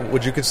 Yes.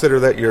 Would you consider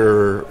that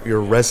your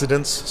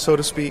residence, so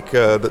to speak,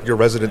 your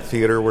resident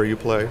theater where you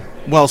play?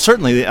 Well,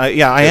 certainly,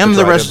 I am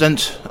the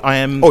resident. I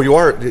am. Oh, you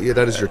are.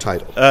 That is your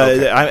title.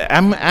 Okay.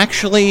 I'm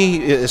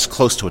actually as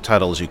close to a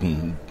title as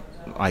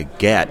I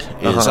get.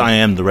 I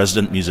am the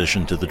resident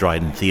musician to the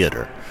Dryden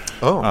Theater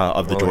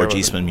of the George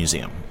Eastman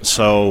Museum.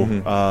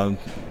 So.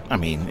 I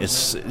mean,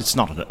 it's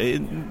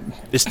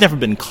never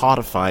been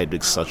codified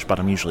as such, but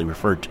I'm usually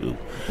referred to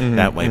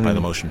that way by the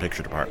motion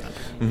picture department.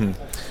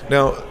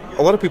 Now,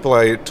 a lot of people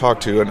I talk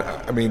to, and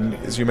I mean,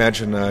 as you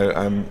imagine,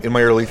 I'm in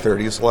my early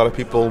 30s. A lot of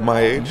people my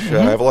age,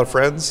 I have a lot of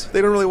friends,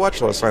 they don't really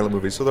watch a lot of silent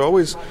movies, so they're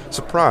always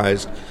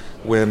surprised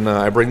when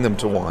I bring them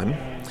to one,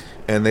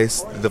 and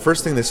the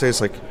first thing they say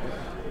is like,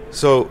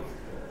 so,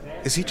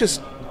 is he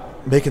just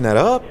making that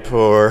up?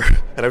 Or,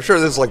 and I'm sure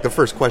this is like the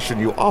first question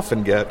you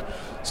often get.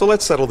 So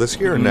let's settle this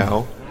here and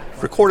now.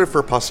 Record it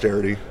for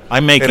posterity.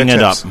 I'm making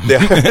it up.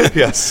 Yeah.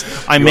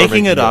 Yes. I'm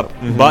making it up,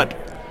 but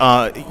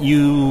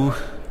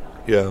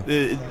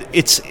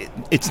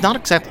it's not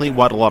exactly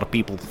what a lot of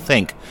people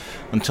think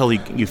until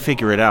you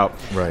figure it out.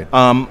 Right.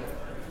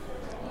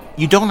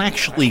 You don't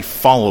actually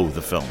follow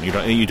the film.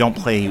 You don't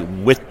play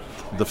with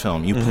the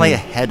film. You play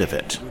ahead of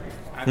it.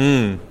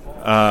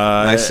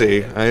 I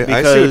see. I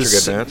see what you're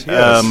getting at.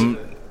 Yes.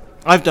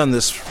 I've done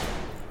this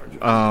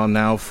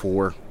now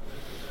for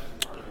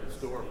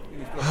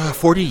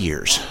 40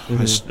 years.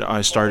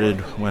 I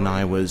started when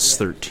I was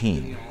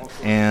 13.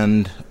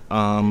 And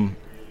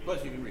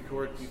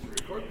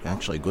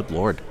actually, good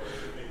Lord,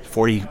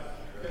 40, that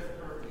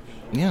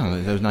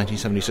was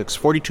 1976,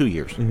 42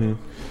 years.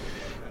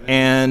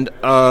 And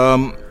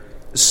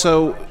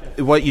so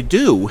what you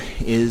do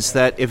is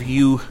that if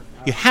you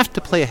have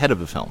to play ahead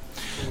of a film.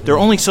 There are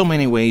only so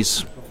many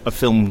ways a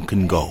film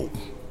can go,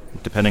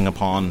 depending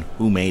upon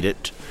who made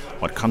it,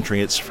 what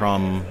country it's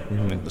from,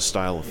 the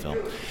style of film.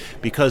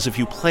 Because if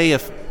you play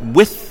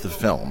with the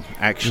film,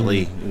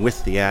 actually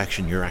with the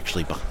action, you're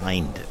actually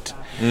behind it.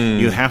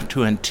 You have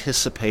to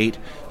anticipate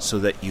so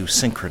that you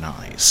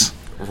synchronize.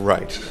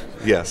 Right,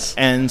 yes.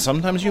 And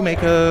sometimes you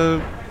make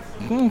a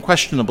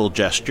questionable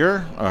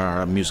gesture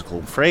or a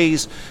musical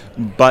phrase,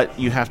 but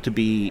you have to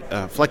be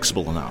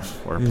flexible enough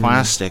or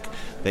plastic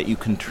that you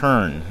can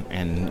turn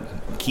and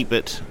keep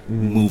it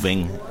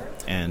moving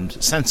and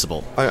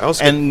sensible,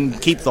 and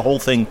keep the whole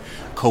thing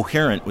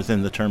coherent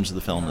within the terms of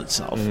the film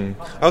itself. I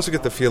also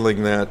get the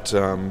feeling that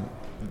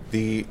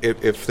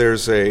if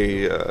there's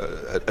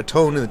a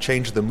tone in the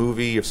change of the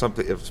movie,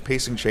 if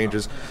pacing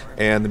changes,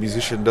 and the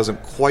musician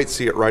doesn't quite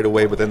see it right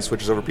away, but then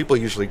switches over, people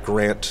usually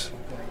grant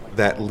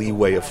that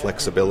leeway of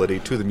flexibility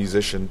to the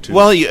musician.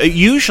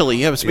 Usually,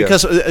 yes,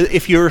 because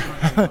if you're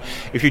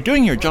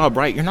doing your job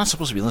right, you're not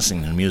supposed to be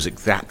listening to music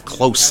that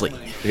closely.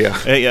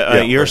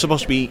 You're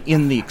supposed to be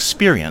in the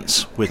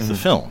experience with the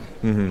film.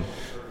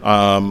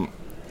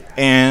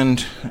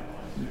 And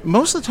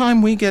most of the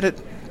time, we get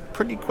it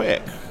pretty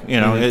quick.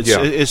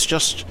 It's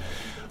just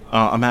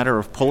a matter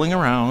of pulling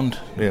around,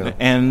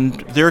 and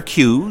there are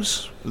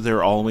cues. There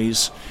are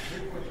always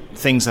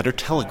things that are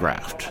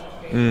telegraphed.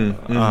 In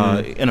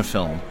a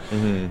film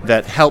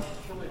that help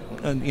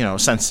a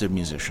sensitive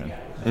musician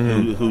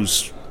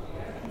who's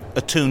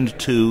attuned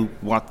to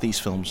what these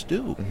films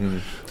do.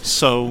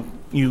 So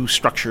you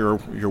structure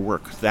your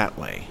work that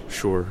way.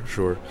 Sure.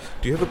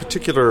 Do you have a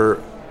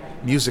particular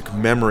music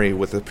memory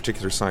with a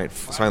particular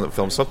silent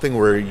film, something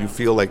where you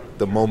feel like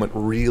the moment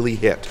really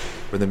hit,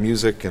 where the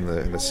music and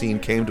the scene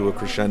came to a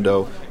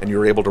crescendo and you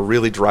were able to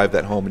really drive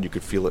that home and you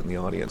could feel it in the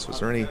audience?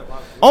 Was there any...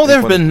 there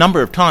have been a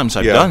number of times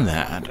I've done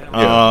that.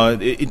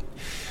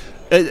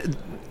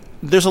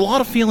 There's a lot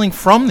of feeling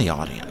from the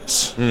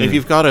audience. If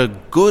you've got a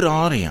good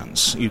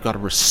audience, you've got a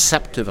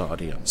receptive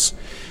audience,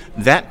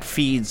 that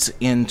feeds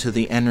into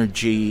the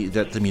energy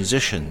that the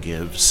musician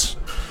gives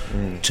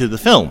to the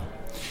film.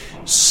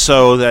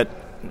 So that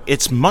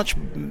it's much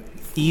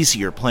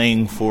easier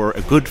playing for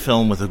a good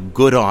film with a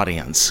good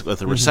audience,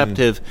 with a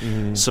receptive,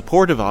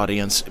 supportive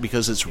audience,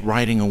 because it's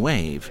riding a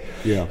wave.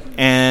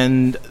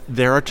 And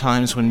there are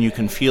times when you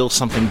can feel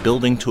something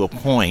building to a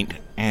point,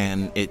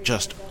 and it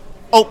just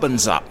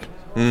opens up.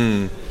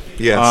 And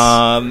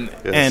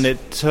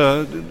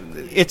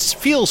it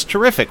feels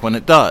terrific when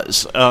it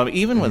does.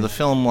 Even with a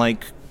film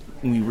like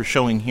we were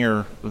showing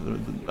here,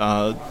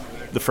 the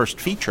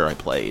first feature I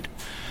played,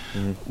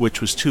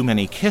 which was Too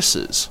Many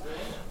Kisses,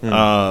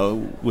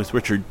 with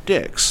Richard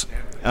Dix.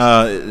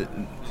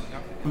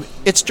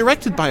 It's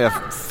directed by a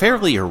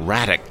fairly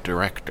erratic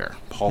director,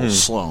 Paul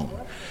Sloan.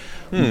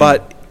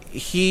 But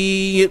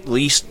he at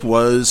least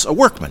was a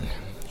workman.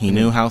 He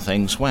knew how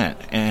things went.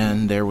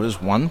 And there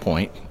was one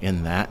point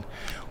in that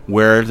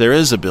where there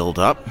is a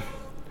build-up,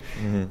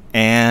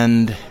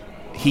 and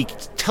he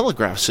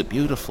telegraphs it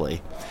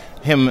beautifully.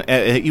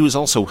 He was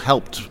also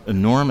helped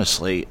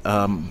enormously,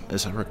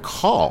 as I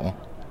recall.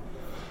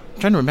 I'm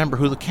trying to remember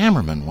who the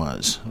cameraman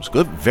was. It was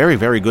good, very,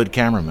 very good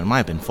cameraman. It might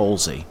have been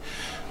Folsey.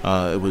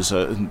 It was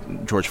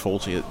George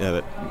Folty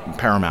at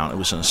Paramount. It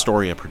was an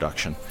Astoria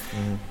production.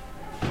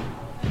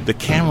 The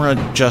camera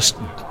just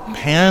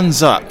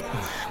pans up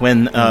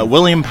when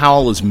William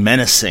Powell is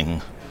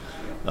menacing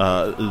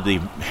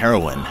the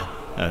heroine.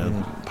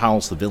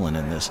 Powell's the villain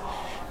in this.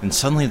 And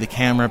suddenly the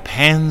camera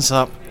pans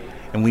up,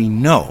 and we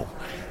know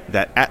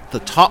that at the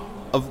top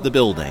of the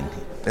building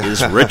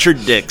is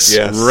Richard Dix,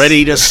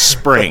 ready to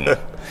spring.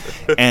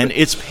 And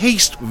it's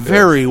paced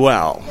very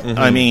well.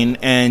 I mean,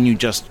 and you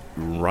just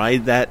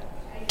ride that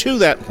to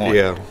that point.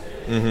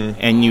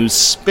 And you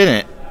spin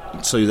it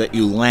so that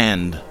you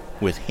land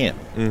with him,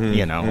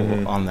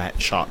 on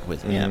that shot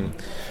with him.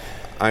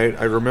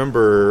 I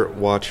remember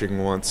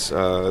watching once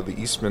the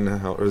Eastman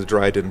or the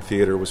Dryden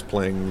Theater was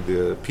playing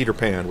the Peter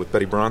Pan with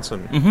Betty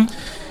Bronson.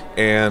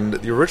 And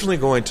they were originally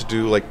going to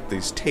do like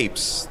these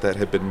tapes that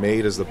had been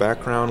made as the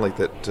background, like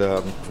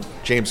that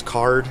James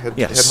Card had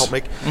helped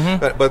make.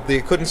 But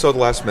they couldn't, so at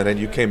the last minute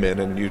you came in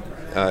and you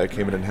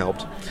came in and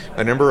helped. I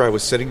remember I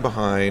was sitting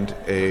behind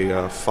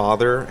a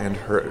father and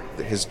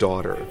his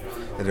daughter,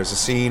 and there's a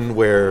scene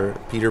where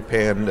Peter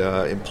Pan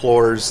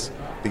implores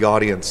the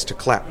audience to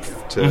clap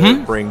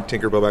to bring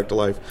Tinkerbell back to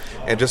life.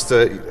 And just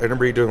I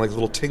remember you doing like a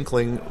little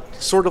tinkling,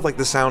 sort of like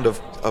the sound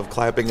of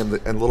clapping, and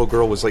the little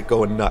girl was like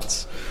going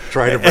nuts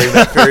trying to bring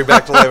that fairy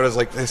back to life. And I was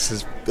like, this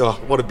is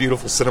what a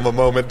beautiful cinema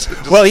moment.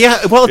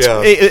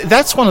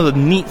 That's one of the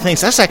neat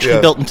things. That's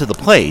actually built into the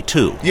play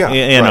too. You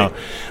know.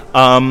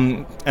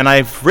 And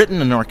I've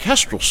written an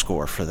orchestral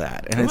score for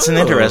that, and it's an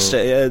interest.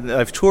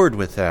 I've toured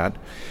with that,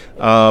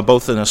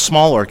 both in a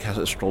small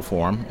orchestral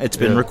form. It's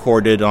been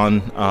recorded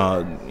on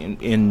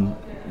in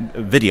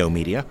video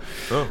media,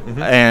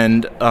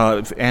 and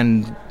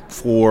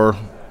for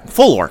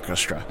full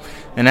orchestra.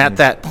 And at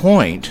that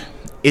point,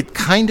 it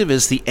kind of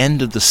is the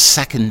end of the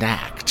second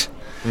act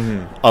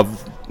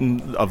of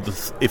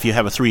the if you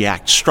have a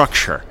 3-act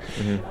structure.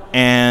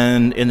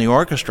 And in the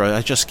orchestra,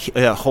 I just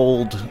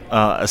hold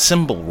a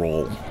cymbal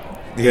roll.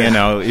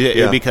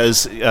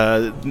 Because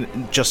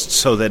just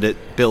so that it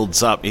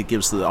builds up, it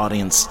gives the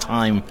audience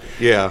time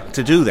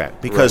to do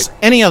that. Because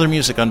any other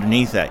music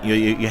underneath that,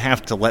 you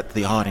have to let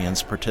the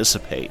audience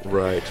participate.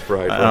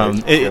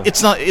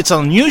 It's an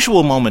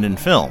unusual moment in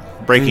film,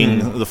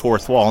 breaking the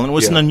fourth wall, and it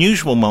was an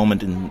unusual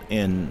moment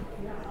in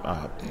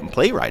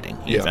playwriting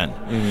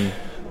even.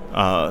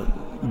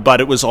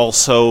 But it was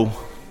also,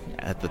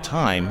 at the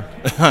time,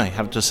 I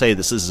have to say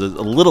this is a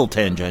little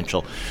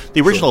tangential.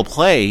 The original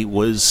play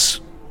was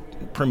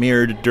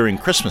premiered during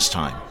Christmas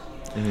time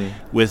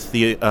with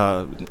the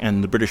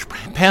and the British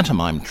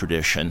pantomime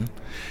tradition.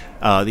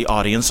 The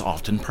audience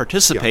often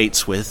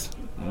participates with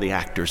the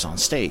actors on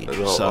stage.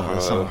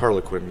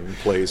 Harlequin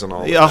plays and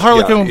all.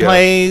 Harlequin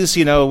plays,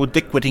 with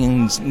Dick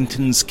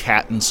Whittington's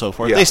Cat and so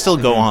forth. They still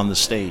go on the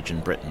stage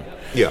in Britain.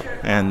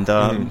 And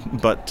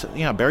but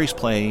Barry's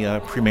play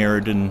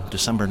premiered in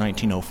December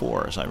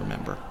 1904, as I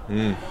remember.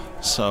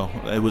 So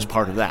it was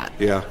part of that.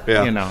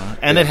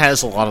 And it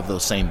has a lot of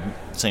those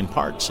same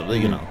parts. So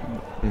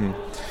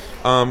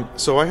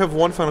So I have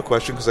one final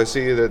question, because I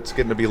see that it's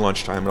getting to be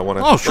lunchtime, and I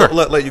want to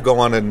let you go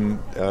on and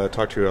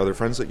talk to your other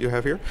friends that you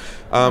have here.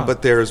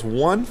 But there's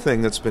one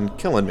thing that's been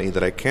killing me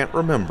that I can't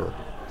remember.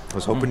 I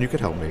was hoping you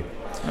could help me.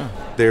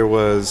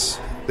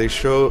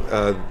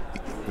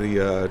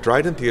 The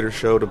Dryden Theater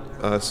showed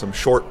some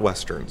short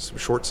westerns, some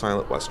short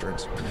silent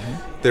westerns.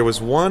 There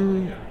was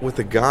one with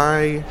a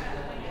guy.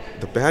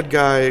 The bad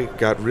guy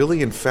got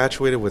really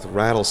infatuated with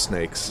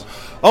rattlesnakes.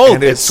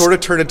 And it sort of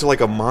turned into like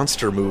a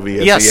monster movie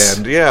at the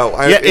end.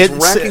 It's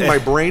racking my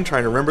brain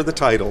trying to remember the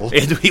title.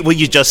 Well,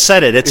 you just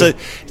said it. It's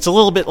a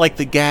little bit like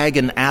the gag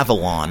in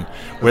Avalon,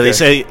 where they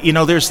say,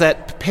 there's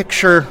that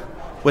picture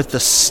with the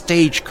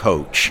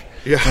stagecoach.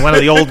 And one of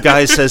the old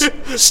guys says,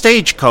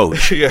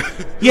 stagecoach.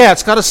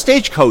 It's got a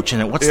stagecoach in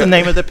it. What's the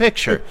name of the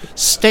picture?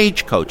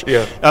 Stagecoach.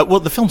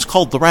 Well, the film's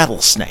called The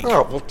Rattlesnake.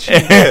 Oh, well,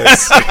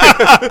 geez.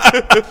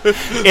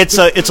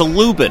 It's a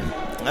Lubin.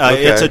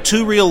 It's a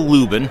 2-reel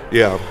Lubin.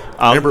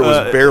 I remember it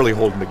was barely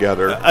holding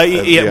together.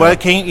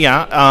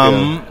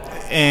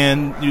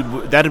 And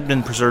that had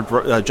been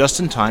preserved just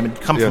in time. It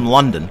had come from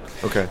London.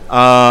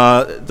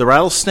 The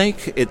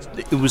Rattlesnake,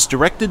 it was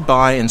directed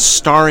by and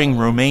starring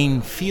Romaine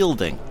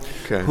Fielding,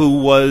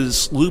 who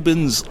was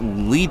Lubin's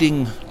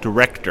leading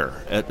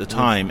director at the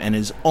time, and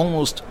is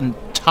almost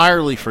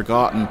entirely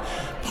forgotten,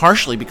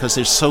 partially because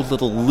there's so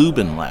little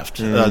Lubin left.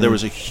 There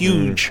was a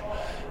huge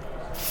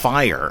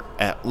fire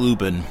at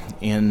Lubin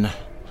in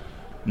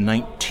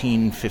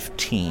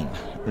 1915,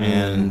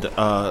 and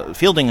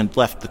Fielding had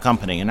left the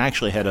company and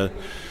actually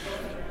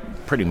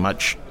pretty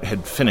much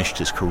had finished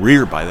his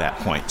career by that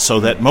point,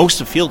 so that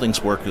most of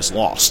Fielding's work is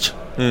lost,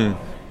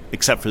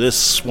 except for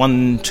this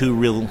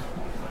 1-2-reel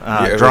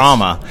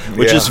drama,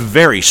 which is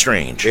very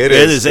strange.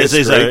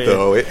 It's great,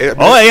 though.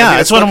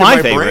 It's one of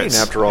my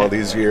favorites. After all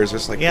these years,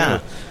 it's like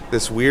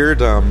this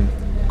weird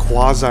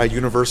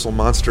quasi-universal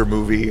monster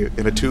movie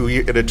in a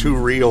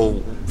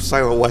 2-reel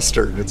silent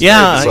western. It's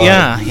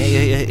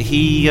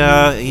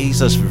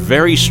he's a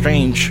very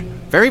strange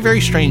Very,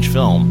 very strange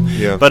film.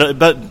 Yeah.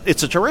 But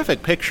it's a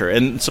terrific picture,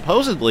 and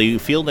supposedly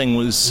Fielding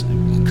was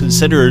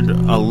considered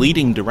a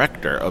leading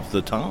director of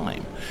the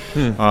time.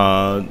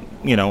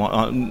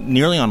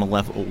 Nearly on a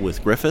level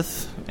with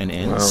Griffith and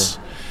Ince.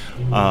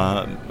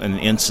 Wow. And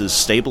Ince's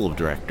stable of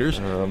directors.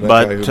 That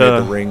but guy who made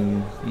The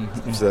Ring,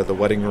 the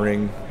Wedding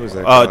Ring. Who's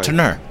that guy?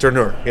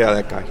 Tourneur. Yeah,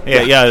 that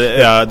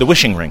guy. The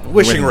Wishing Ring.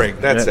 Wishing Ring.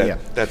 That's it.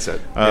 That's it.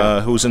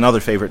 Who's another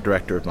favorite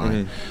director of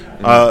mine.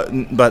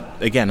 But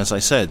again, as I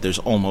said, there's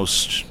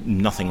almost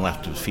nothing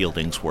left of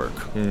Fielding's work.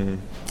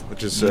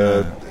 Which is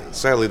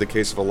sadly the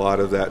case of a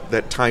lot of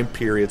that time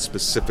period,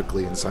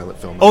 specifically in silent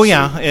film. Oh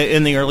yeah,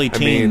 in the early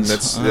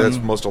teens. I mean, that's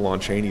most of Lon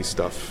Chaney's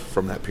stuff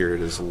from that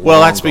period is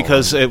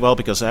because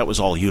that was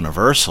all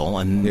Universal,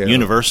 and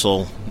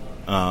Universal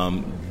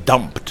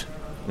dumped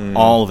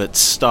all of its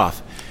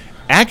stuff.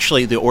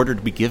 Actually, the order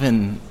to be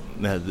given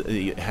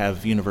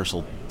have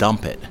Universal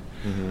dump it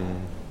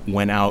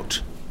went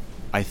out,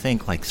 I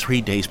think, like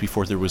 3 days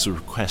before there was a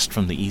request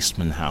from the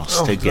Eastman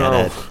House to get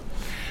it.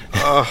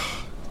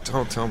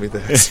 Don't tell me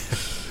that.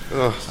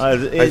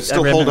 I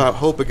still hold out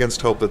hope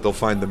against hope that they'll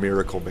find the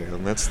Miracle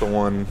Man. That's the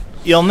one.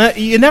 You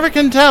never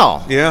can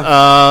tell.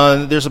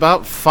 Yeah. There's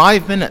about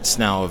 5 minutes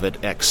now of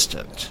it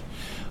extant.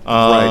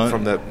 Right,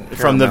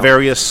 from the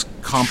various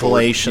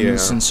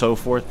compilations and so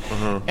forth.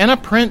 And a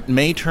print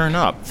may turn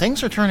up.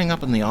 Things are turning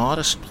up in the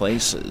oddest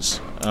places.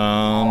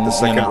 The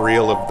second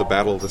reel of the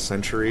Battle of the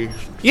Century,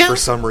 for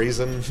some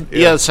reason.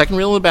 The second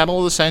reel of the Battle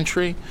of the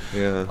Century.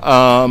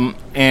 Yeah.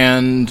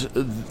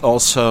 And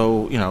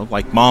also,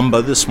 like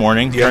Mamba this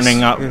morning,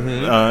 turning up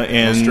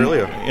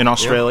in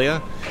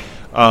Australia.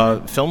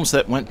 Films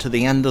that went to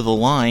the end of the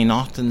line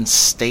often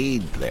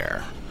stayed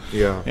there.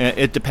 Yeah,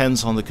 it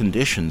depends on the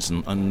conditions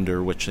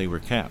under which they were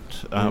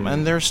kept,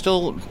 and there's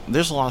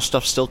a lot of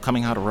stuff still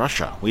coming out of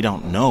Russia. We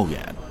don't know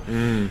yet,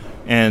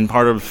 and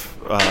part of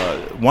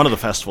one of the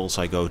festivals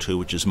I go to,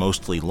 which is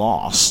mostly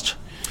Lost,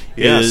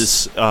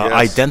 is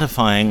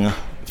identifying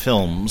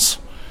films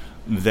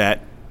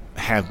that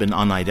have been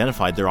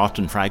unidentified. They're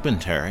often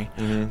fragmentary.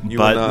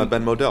 You and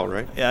Ben Modell,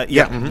 right?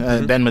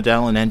 Ben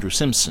Modell and Andrew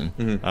Simpson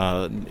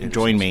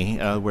joined me.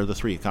 We're the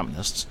three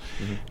accompanyists.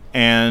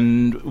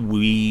 And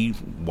we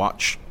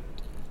watch,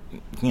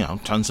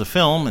 tons of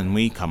film, and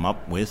we come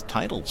up with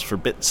titles for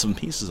bits and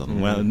pieces of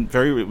them. Well,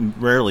 very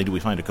rarely do we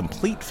find a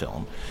complete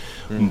film,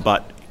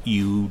 but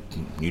you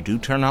do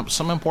turn up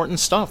some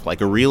important stuff,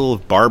 like a reel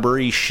of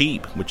Barbary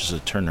Sheep, which is a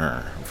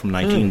Turner from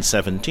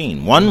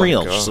 1917. One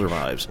reel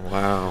survives.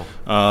 Wow.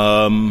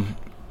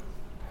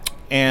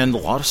 And a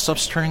lot of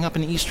stuff's turning up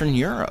in Eastern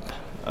Europe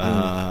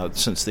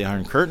since the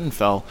Iron Curtain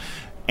fell,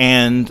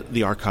 and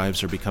the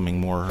archives are becoming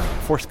more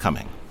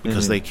forthcoming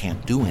because they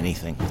can't do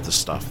anything with the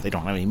stuff. They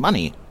don't have any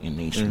money in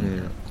Eastern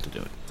Europe to do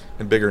it.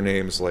 And bigger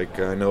names, like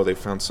I know they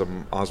found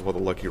some Oswald the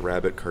Lucky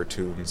Rabbit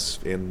cartoons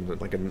in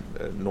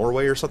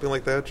Norway or something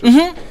like that.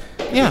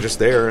 They're just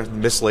there,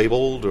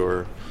 mislabeled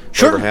or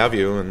whatever have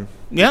you. And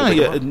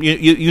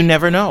you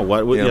never know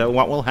what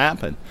will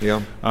happen.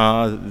 Yeah.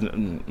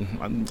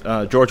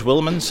 George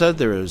Willeman said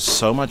there is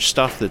so much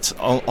stuff that's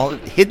all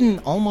hidden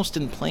almost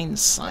in plain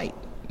sight.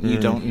 You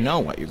don't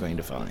know what you're going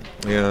to find.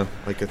 Yeah,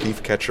 like a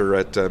thief catcher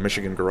at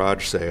Michigan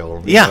garage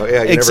sale. You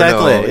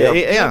exactly. Never know.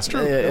 Yeah, that's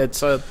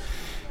true.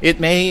 It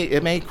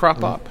may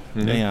crop up.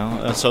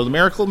 So the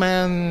Miracle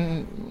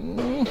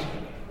Man,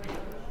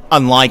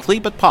 unlikely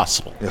but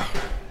possible. Yeah.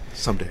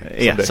 Someday.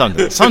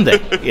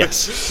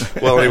 Yes.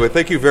 Well, anyway,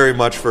 thank you very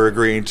much for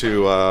agreeing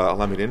to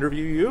allow me to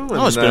interview you.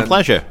 And, it's been a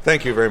pleasure.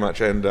 Thank you very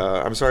much. And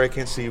I'm sorry I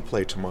can't see you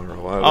play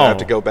tomorrow. I have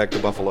to go back to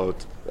Buffalo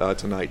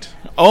tonight.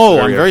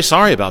 I'm very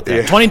sorry about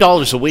that.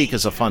 $20 a week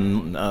is a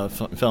fun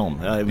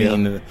film. I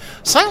mean,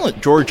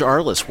 silent George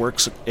Arliss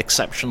works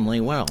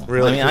exceptionally well.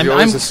 Really? I mean, you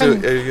always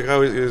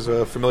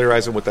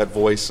familiarize him with that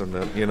voice and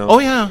that, Oh,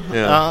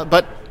 yeah.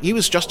 But he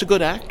was just a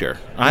good actor.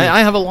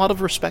 I have a lot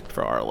of respect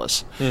for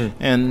Arliss.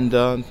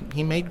 And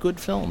he made good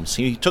films.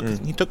 He took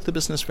the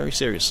business very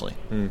seriously.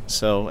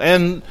 So,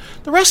 and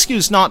The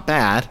Rescue's not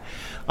bad.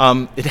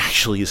 It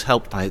actually is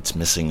helped by its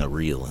missing a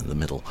reel in the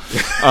middle.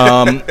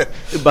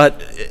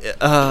 But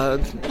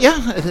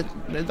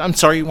I'm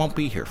sorry you won't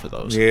be here for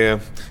those.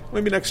 Yeah,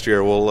 maybe next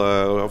year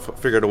we'll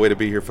figure out a way to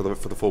be here for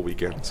the full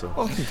weekend. So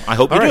I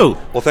hope you do.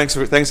 Well, thanks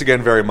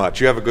again very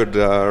much. You have a good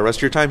rest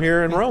of your time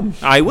here in Rome.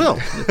 I will.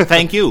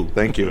 Thank you.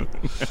 Thank you.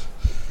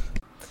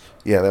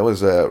 Yeah, that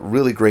was a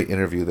really great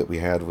interview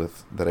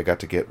that I got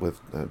to get with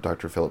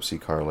Dr. Philip C.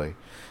 Carli.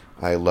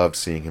 I loved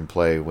seeing him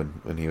play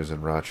when he was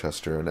in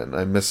Rochester, and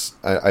I miss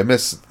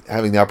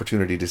having the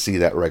opportunity to see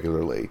that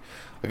regularly.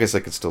 I guess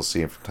I could still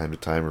see him from time to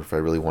time, or if I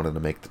really wanted to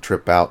make the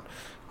trip out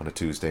on a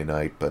Tuesday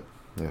night. But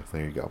yeah,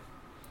 there you go.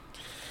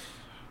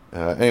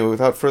 Anyway,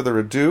 without further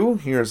ado,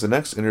 here's the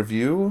next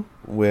interview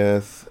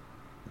with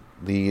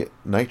the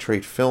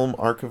Nitrate Film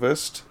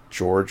archivist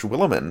George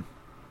Willeman.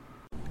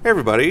 Hey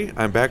everybody,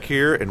 I'm back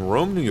here in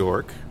Rome, New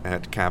York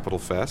at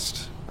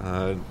Capitolfest.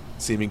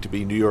 Seeming to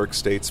be New York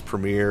State's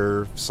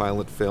premier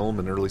silent film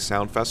and early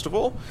sound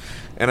festival.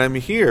 And I'm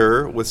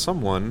here with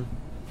someone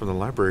from the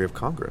Library of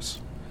Congress.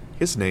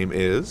 His name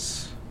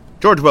is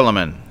George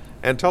Willeman.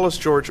 And tell us,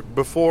 George,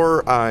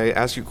 before I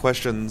ask you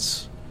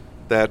questions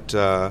that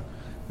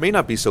may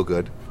not be so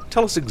good,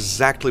 tell us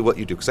exactly what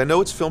you do, because I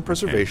know it's film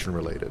preservation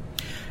related.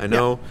 I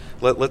know.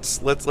 Yeah.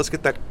 Let's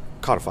get that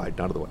codified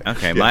out of the way.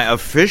 Okay, my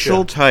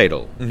official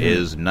title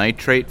is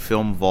Nitrate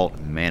Film Vault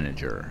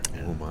Manager.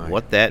 Oh my!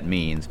 What that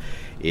means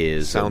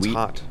is sounds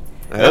hot.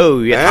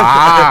 Oh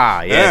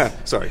yeah!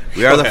 Yes. Sorry.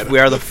 We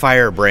are the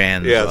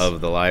firebrands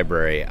of the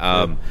library.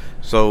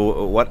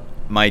 So what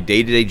my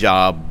day-to-day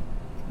job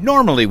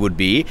normally would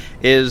be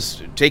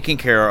is taking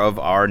care of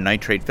our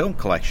nitrate film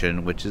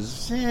collection, which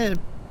is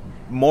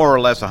more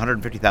or less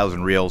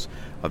 150,000 reels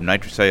of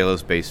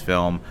nitrocellulose-based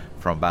film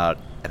from about,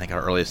 I think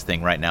our earliest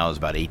thing right now is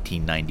about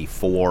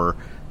 1894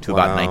 to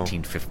about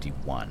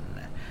 1951.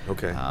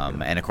 Okay.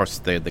 And of course,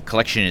 the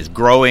collection is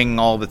growing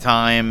all the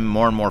time.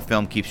 More and more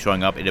film keeps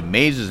showing up. It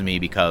amazes me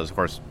because, of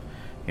course,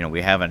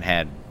 we haven't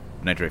had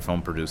nitrate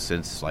film produced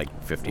since like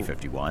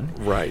 51.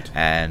 Right.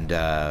 And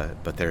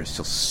but there's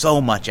still so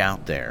much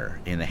out there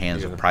in the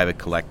hands of private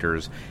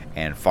collectors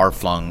and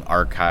far-flung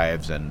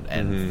archives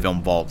and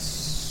film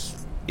vaults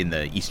in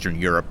the Eastern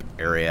Europe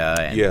area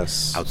and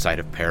outside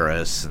of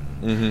Paris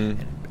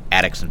and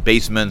attics and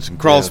basements and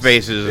crawl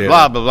spaces and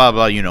blah, blah, blah,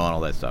 blah, and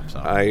all that stuff. So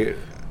I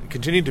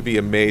continue to be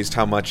amazed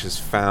how much is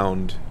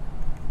found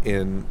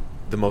in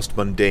the most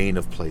mundane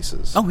of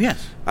places. Oh,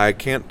 yes. I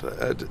can't...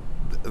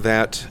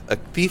 that a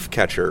thief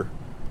catcher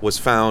was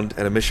found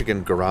at a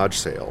Michigan garage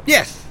sale.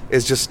 Yes.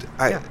 It's just...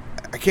 I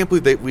can't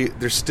believe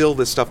there's still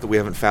this stuff that we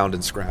haven't found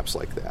in scraps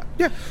like that.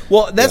 Yeah.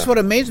 Well, that's what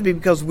amazes me,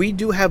 because we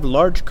do have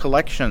large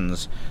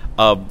collections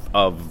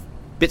of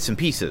bits and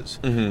pieces,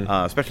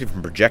 especially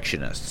from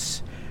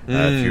projectionists.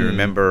 If you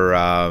remember,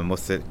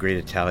 what's that great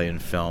Italian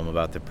film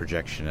about the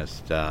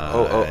projectionist?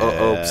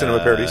 Cinema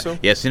Paradiso?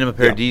 Yeah, Cinema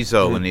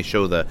Paradiso, when they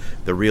show the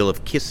reel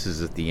of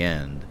kisses at the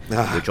end,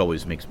 which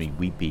always makes me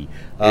weepy.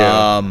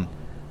 Yeah.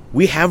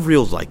 We have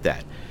reels like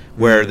that,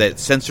 where the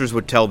censors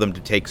would tell them to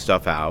take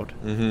stuff out,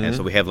 and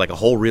so we have like a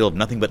whole reel of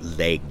nothing but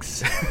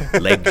legs,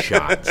 leg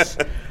shots.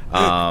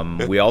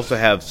 We also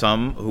have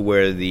some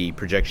where the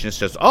projectionist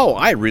says, "Oh,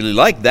 I really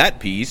like that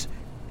piece,"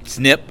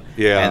 snip,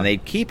 and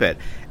they'd keep it.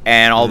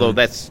 And although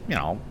that's,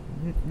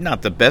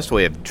 not the best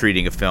way of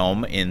treating a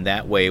film, in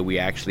that way we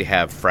actually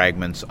have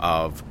fragments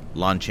of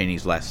Lon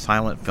Chaney's last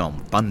silent film,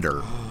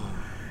 Thunder,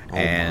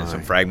 and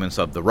some fragments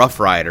of The Rough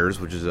Riders,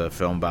 which is a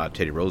film about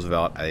Teddy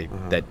Roosevelt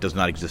that does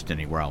not exist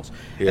anywhere else.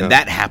 Yeah. And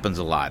that happens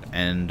a lot.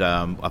 And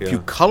a few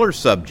color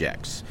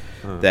subjects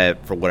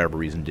that, for whatever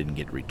reason, didn't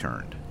get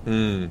returned.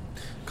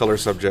 Color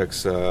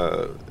subjects...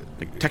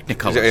 like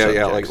Technicolor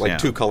subjects. Like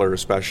two color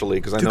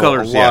especially, because I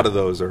know a lot of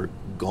those are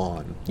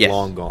gone,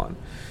 long gone.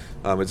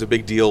 It's a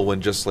big deal when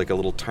just like a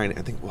little tiny,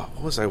 I think,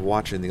 what was I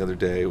watching the other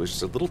day? It was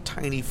just a little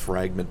tiny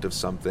fragment of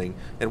something,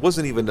 and it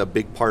wasn't even a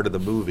big part of the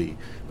movie,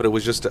 but it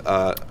was just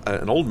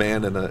an old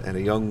man and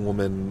a young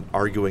woman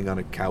arguing on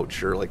a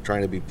couch, or like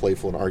trying to be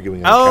playful and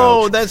arguing on a couch.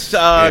 Oh, that's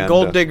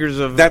Gold Diggers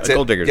of... That's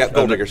Gold it. Diggers. Yeah,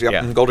 Gold Diggers,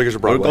 Gold Diggers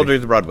of Broadway. Gold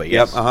Diggers of Broadway,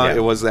 yes. Yep,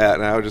 it was that,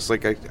 and I was just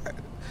like,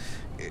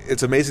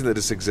 it's amazing that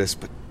this exists,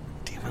 but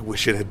I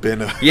wish it had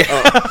been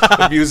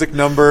a music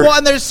number. Well,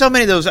 and there's so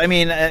many of those. I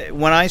mean,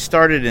 when I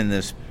started in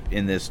this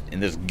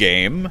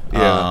game,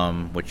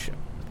 which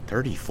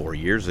 34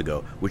 years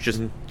ago, which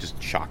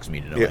just shocks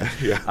me to know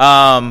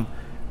that.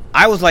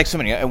 I was like so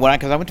many,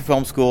 because I went to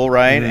film school,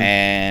 right?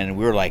 And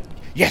we were like,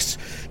 yes,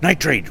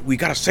 nitrate. We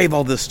got to save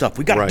all this stuff.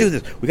 We got to do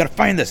this. We got to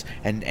find this,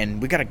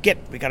 and we got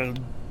to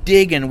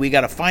dig, and we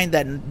got to find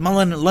that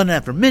London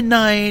After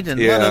Midnight, and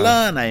la la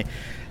la. And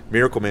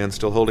Miracle Man's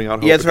still holding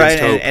out hope. Yeah, that's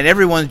right. And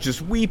everyone's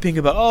just weeping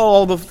about,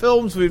 all the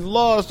films we've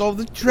lost, all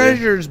the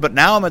treasures. But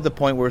now I'm at the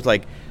point where it's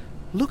like,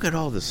 look at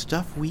all the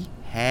stuff we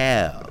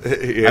have.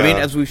 I mean,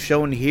 as we've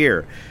shown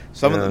here,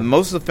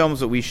 most of the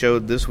films that we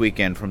showed this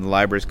weekend from the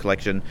library's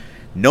collection,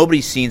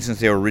 nobody's seen since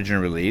they were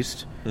originally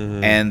released,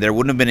 and there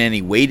wouldn't have been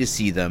any way to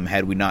see them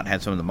had we not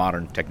had some of the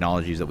modern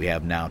technologies that we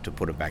have now to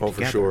put it back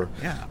together. Oh, for sure.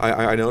 Yeah.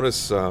 I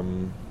notice...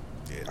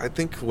 I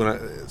think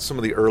some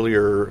of the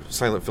earlier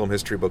silent film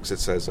history books, it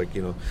says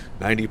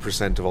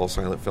 90% of all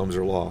silent films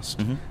are lost.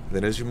 And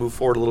then as you move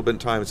forward a little bit in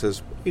time, it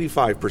says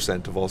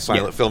 85% of all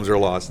silent films are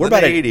lost. We're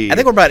about 80. I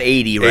think we're about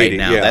 80 right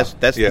now. Yeah,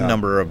 that's the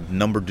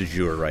number du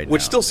jour right now.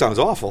 Which still sounds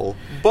awful,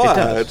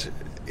 but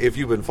if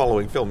you've been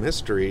following film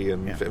history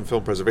and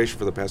film preservation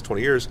for the past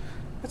 20 years,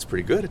 that's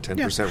pretty good, a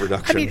 10%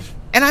 reduction. I mean,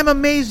 and I'm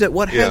amazed at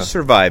what has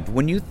survived.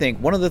 When you think,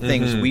 one of the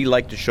things we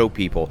like to show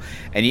people,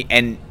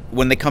 and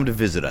when they come to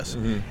visit us,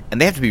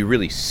 and they have to be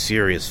really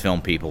serious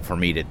film people for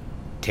me to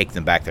take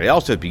them back there. They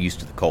also have to be used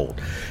to the cold,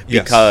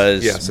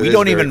 because we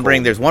don't even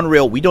bring. There's one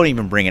reel we don't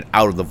even bring it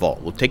out of the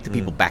vault. We'll take the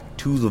people back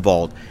to the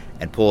vault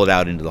and pull it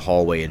out into the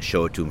hallway and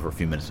show it to them for a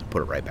few minutes and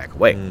put it right back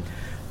away.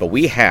 But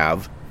we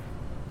have,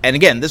 and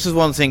again, this is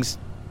one of the things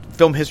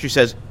film history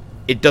says.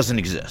 It doesn't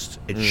exist.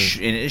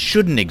 It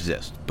shouldn't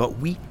exist. But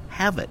we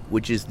have it,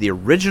 which is the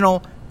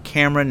original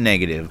camera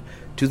negative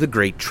to the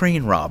Great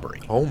Train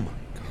Robbery. Oh, my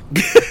God.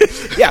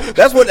 Yeah,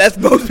 that's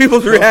most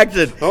people's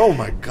reaction. Oh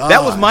my God.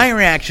 That was my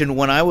reaction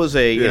when I was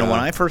when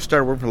I first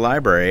started working for the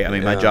library. I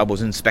mean, my job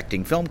was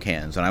inspecting film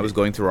cans, and I was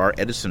going through our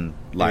Edison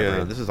library.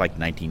 Yeah. This is like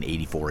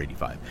 1984,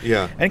 85.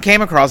 Yeah. And it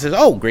came across as,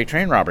 great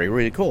train robbery,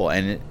 really cool.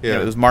 And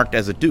it was marked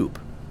as a dupe.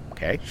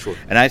 Okay. Sure.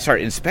 And I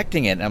started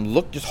inspecting it, and I'm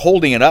just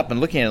holding it up and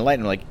looking at the light,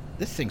 and I'm like,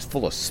 this thing's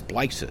full of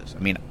splices.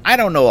 I mean, I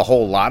don't know a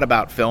whole lot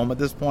about film at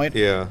this point.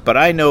 Yeah. But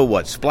I know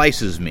what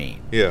splices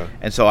mean. Yeah.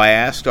 And so I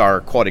asked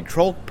our quality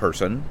control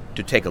person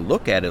to take a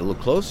look at it a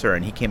little closer,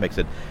 and he came back and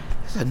said,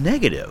 this is a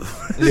negative.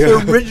 This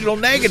is the original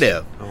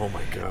negative. Oh,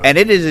 my God. And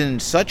it is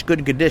in such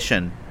good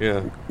condition,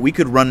 we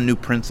could run new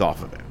prints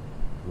off of it.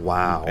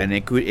 Wow. And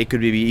it could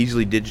be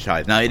easily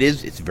digitized. Now,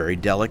 it's very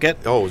delicate.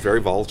 Oh, it's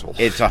very volatile.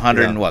 It's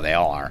 100, well, they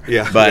all are.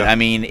 Yeah. But, I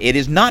mean, it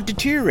is not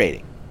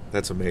deteriorating.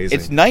 That's amazing.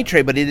 It's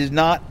nitrate, but it is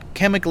not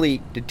chemically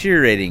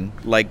deteriorating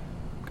like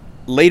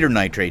later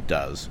nitrate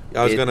does.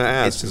 I was going to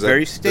ask. It's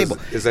very stable.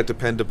 Does that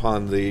depend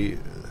upon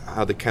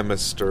how the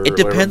chemist or it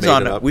depends whatever made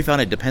on. it up? We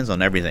found it depends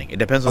on everything. It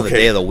depends on the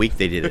day of the week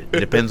they did it. It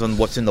depends on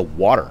what's in the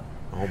water.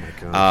 Oh my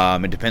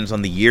gosh. It depends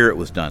on the year it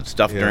was done.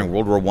 Stuff during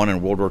World War I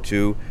and World War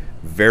II,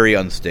 very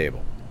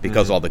unstable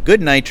because all the good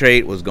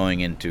nitrate was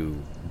going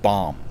into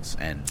bombs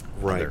and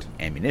other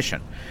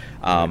ammunition.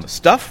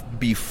 Stuff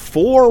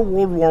before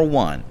World War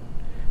I,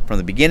 from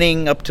the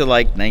beginning up to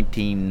like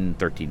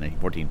 1913,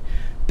 1914,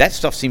 that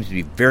stuff seems to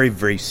be very,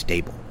 very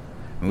stable.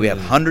 I mean, we have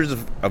hundreds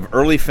of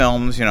early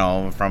films,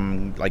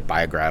 from like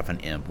Biograph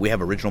and Imp. We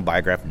have original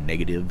Biograph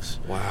negatives.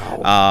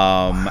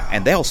 Wow.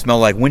 And they all smell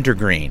like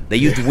wintergreen. They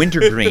used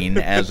wintergreen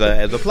as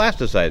a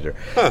plasticizer.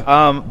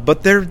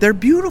 But they're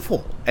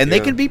beautiful, and they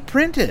can be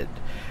printed.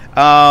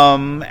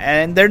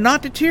 And they're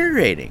not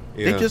deteriorating.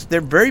 Yeah. They're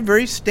very,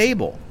 very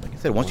stable. Like I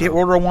said, once you hit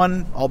World War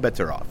I, all bets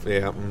are off.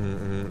 Yeah.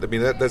 I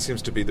mean, that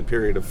seems to be the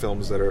period of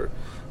films that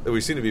we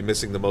seem to be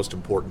missing the most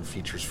important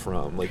features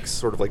from, like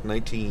sort of like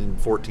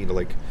 1914 to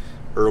like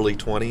early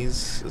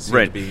 20s. It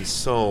seemed to be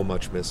so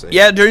much missing.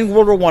 Yeah, during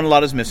World War I, a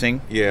lot is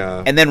missing.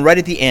 Yeah. And then right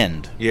at the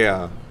end.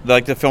 Yeah.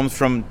 Like the films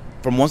from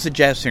once the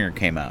Jazz Singer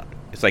came out.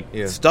 It's like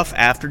stuff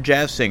after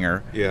Jazz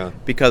Singer. Yeah.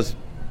 Because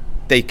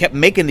they kept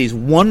making these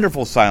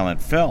wonderful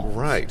silent films.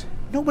 Right.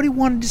 Nobody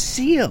wanted to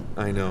see them.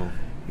 I know.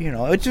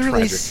 It's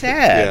really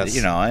sad.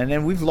 Yes. And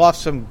then we've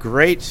lost some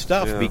great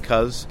stuff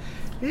because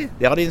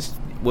the audience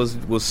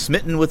was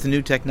smitten with the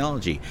new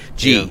technology.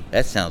 Gee,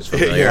 that sounds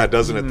familiar. Yeah,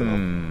 doesn't it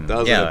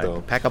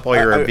though? Pack up all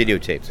your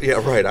videotapes.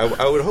 Yeah, right.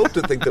 I would hope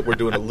to think that we're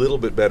doing a little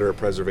bit better at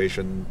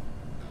preservation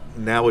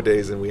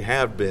nowadays than we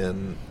have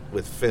been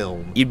with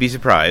film. You'd be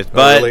surprised,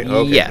 but really?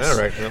 Okay. Yes.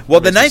 All right. Well,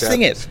 the nice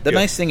thing is,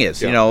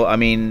 I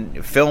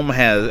mean, film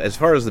has, as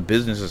far as the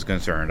business is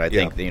concerned, I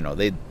think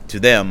to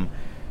them,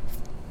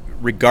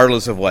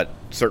 regardless of what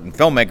certain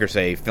filmmakers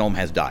say, film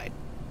has died.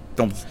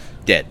 Film's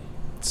dead.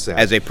 Sad.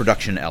 As a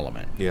production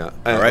element. Yeah.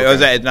 All right.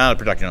 Okay. Not a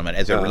production element,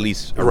 as a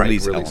release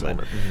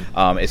element.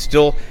 Mm-hmm. It's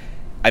still,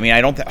 I mean,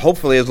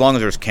 hopefully as long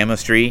as there's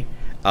chemistry,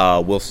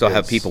 we'll still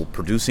have people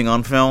producing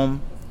on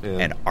film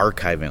and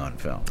archiving on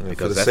film.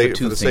 Because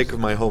for the sake of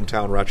my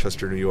hometown,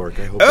 Rochester, New York,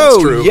 I hope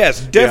that's true. Oh,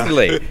 yes,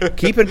 definitely.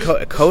 Keeping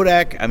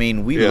Kodak, I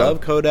mean, we love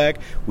Kodak.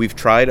 We've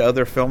tried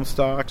other film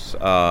stocks. We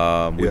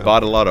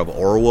bought a lot of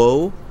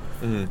Orwo.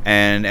 Mm-hmm.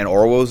 And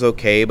Orwo's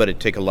okay, but it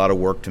take a lot of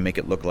work to make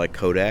it look like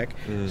Kodak.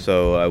 Mm-hmm.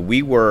 So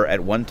we were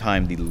at one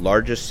time the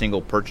largest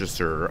single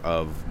purchaser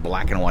of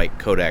black and white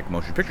Kodak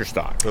motion picture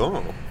stock.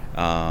 Oh,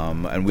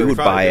 and we would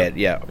buy it.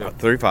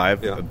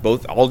 35. Yeah.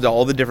 Both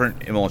all the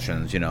different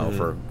emulsions,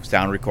 for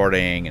sound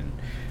recording and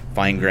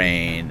fine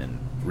grain and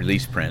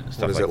release print and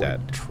stuff like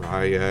that.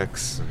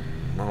 Tri-X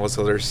and all this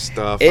other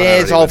stuff.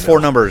 It's all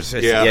four numbers.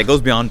 It goes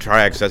beyond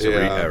Tri-X. That's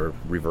a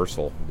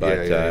reversal.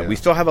 But we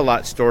still have a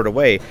lot stored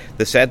away.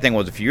 The sad thing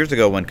was a few years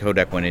ago when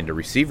Kodak went into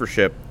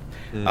receivership,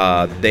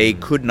 they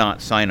could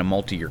not sign a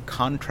multi-year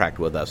contract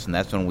with us, and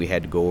that's when we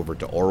had to go over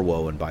to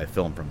Orwo and buy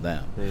film from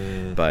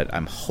them. But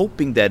I'm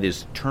hoping that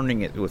is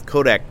with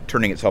Kodak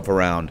turning itself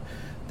around,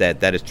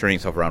 that is turning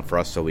itself around for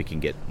us so we can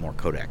get more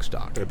Kodak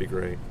stock. That'd be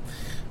great.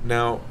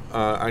 Now,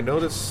 I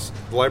notice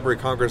the Library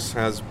of Congress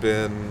has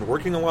been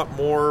working a lot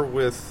more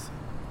with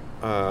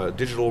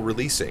digital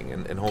releasing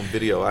and home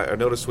video. I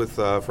noticed with,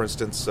 for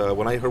instance,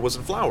 When I Heard Was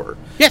in Flower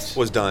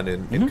was done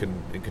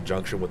in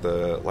conjunction with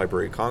the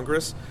Library of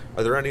Congress.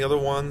 Are there any other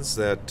ones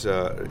that,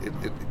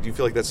 do you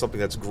feel like that's something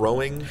that's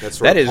growing?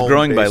 That is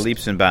growing by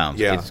leaps and bounds.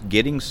 Yeah. It's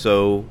getting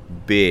so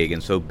big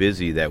and so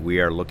busy that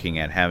we are looking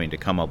at having to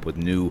come up with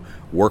new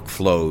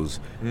workflows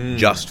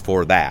just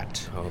for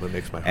that. Oh, that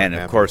makes my heart and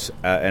happy.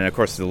 Of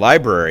course, the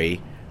library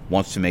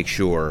wants to make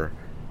sure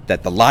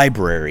that the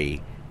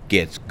library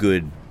gets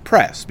good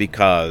press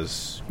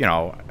because,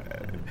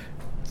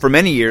 for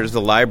many years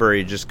the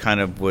library just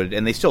kind of would,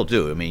 and they still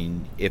do. I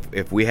mean,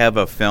 if we have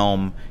a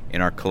film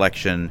in our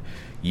collection,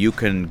 you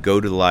can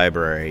go to the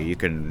library, you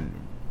can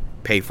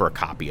pay for a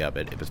copy of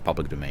it if it's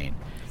public domain.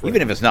 Right.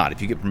 Even if it's not,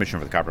 if you get permission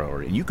for the copyright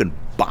holder, you can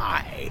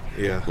buy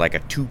like a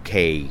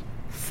 2K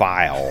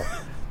file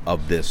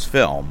of this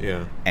film,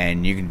 Yeah.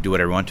 and you can do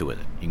whatever you want to with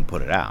it. You can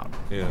put it out,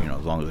 Yeah.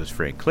 as long as it's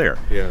free and clear.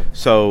 Yeah.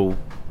 So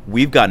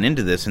we've gotten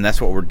into this, and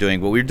that's what we're doing.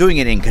 But we're doing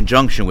it in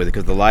conjunction with it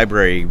because the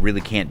library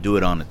really can't do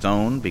it on its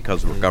own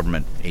because we're a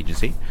government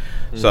agency.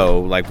 So,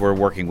 like, we're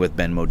working with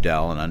Ben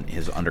Modell and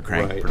his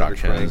Undercrank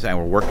Productions, and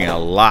we're working a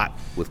lot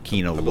with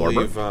Kino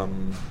Lorber. I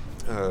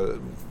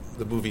believe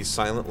the movie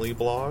Silently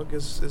blog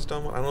is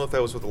done. I don't know if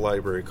that was with the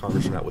Library of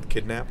Congress or not, with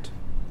Kidnapped.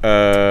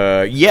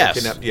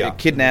 Yes,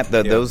 Kidnapped.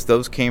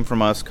 Those came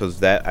from us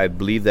because I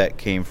believe that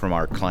came from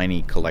our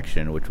Kleine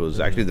collection, which was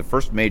actually the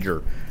first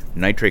major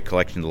Nitrate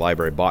collection the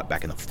library bought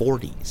back in the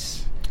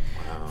 40s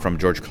from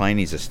George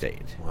Kleine's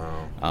estate.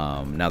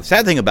 Wow. Now, the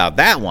sad thing about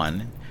that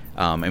one,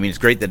 it's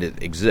great that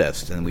it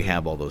exists and we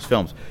have all those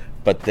films,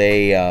 but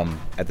they,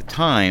 at the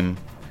time,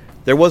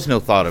 there was no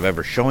thought of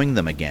ever showing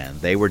them again.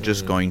 They were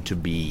just going to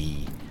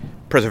be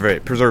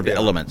preserved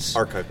elements.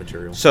 Archive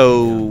material.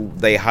 So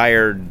they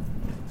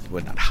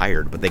not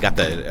hired, but they got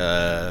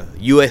the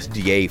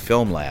USDA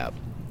film lab.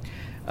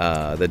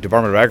 The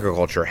Department of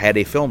Agriculture had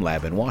a film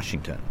lab in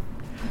Washington.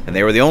 And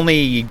they were the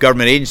only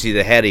government agency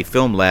that had a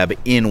film lab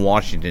in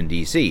Washington,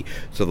 D.C.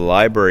 So the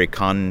library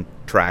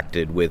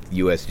contracted with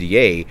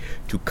USDA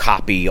to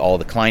copy all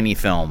the Kleine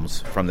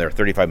films from their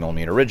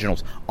 35mm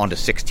originals onto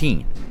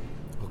 16.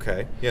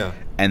 Okay, yeah.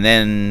 And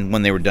then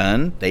when they were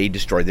done, they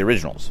destroyed the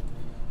originals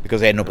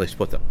because they had no place to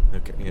put them.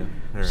 Okay, yeah.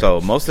 All So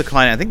right. most of the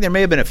Kleine, I think there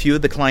may have been a few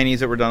of the Kleines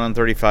that were done on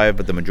 35,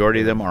 but the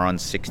majority of them are on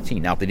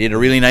 16. Now, if they did a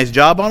really nice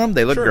job on them,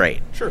 they look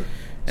great. Sure.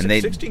 And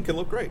 16 can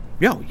look great.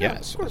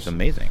 Yes, of course. it's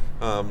amazing.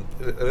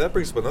 That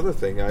brings up another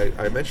thing.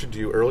 I mentioned to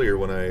you earlier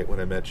when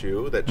I met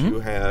you that you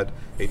had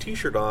a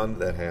T-shirt on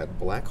that had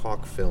Black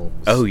Hawk Films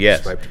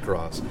striped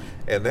across,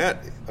 and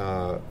that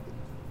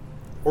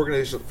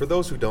organization. For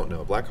those who don't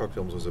know, Black Hawk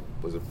Films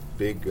was a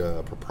big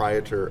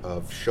proprietor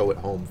of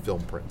show-at-home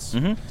film prints.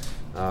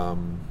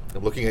 I'm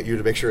looking at you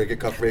to make sure I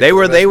get confirmation. They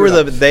were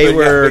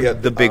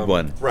the big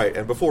one, right?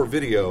 And before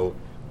video,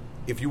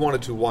 if you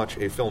wanted to watch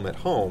a film at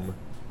home,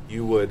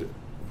 you would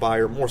buy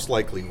or most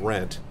likely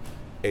rent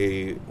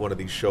one of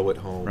these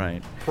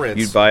show-at-home prints.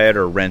 You'd buy it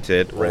or rent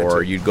it,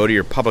 or you'd go to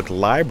your public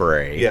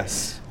library.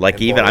 Yes. Like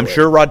I'm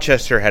sure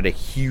Rochester had a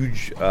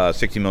huge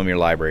 60mm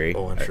library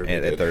I'm sure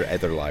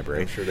at their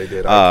library. I'm sure they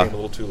did. I came a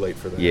little too late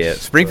for that. Yeah.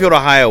 Springfield,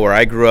 Ohio, where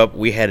I grew up,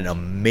 we had an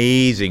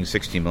amazing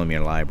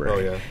 60mm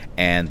library. Oh, yeah.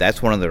 And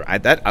that's one of the... I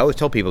always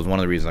tell people it's one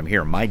of the reasons I'm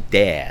here. My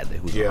dad,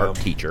 who's an art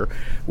teacher,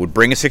 would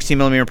bring a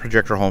 60mm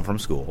projector home from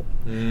school,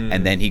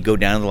 and then he'd go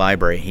down to the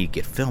library and he'd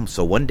get films.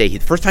 So one day, the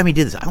first time he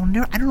did this, I don't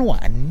know why,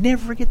 I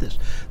never forget this.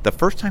 The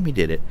first time he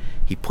did it,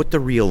 he put the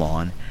reel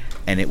on,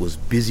 and it was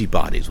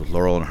Busybodies with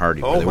Laurel and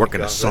Hardy, where they work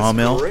in a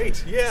sawmill.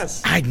 That's great,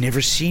 yes. I'd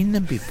never seen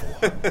them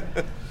before.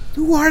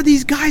 Who are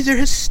these guys? They're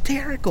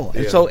hysterical.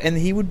 And and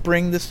he would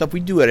bring this stuff. We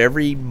do it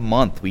every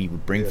month. We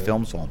would bring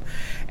films home.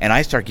 And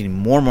I start getting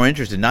more and more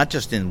interested, not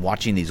just in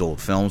watching these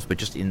old films, but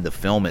just in the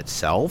film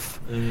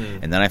itself.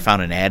 And then I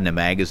found an ad in a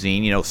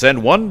magazine, send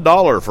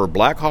 $1 for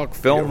Black Hawk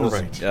Films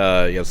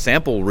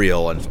sample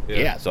reel. And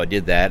so I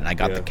did that, and I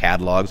got the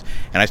catalogs.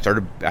 And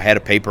I had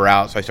a paper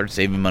out, so I started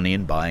saving money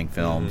and buying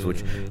films,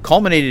 which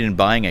culminated in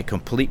buying a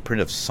complete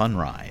print of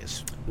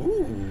Sunrise.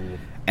 Ooh.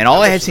 And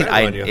all I had seen,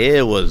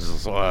 it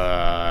was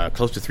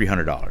close to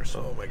 $300.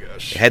 Oh my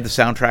gosh! It had the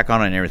soundtrack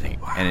on it and everything,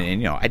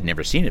 and I'd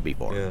never seen it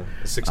before. Yeah,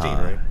 16,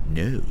 right?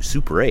 No,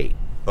 Super 8.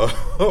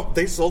 Oh,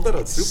 they sold that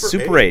on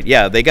Super 8.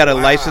 Yeah, they got a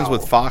license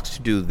with Fox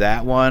to do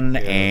that one,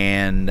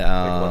 and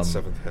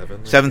Seventh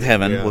Heaven. Seventh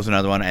Heaven was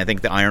another one. I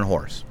think the Iron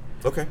Horse.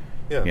 Okay.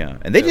 Yeah. Yeah,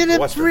 and they did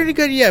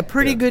a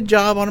pretty good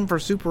job on them for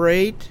Super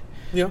 8.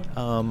 Yeah.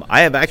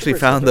 I have actually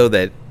found though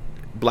that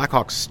Black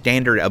Hawk's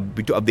standard of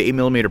the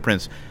 8mm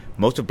prints.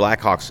 Most of Black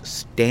Hawk's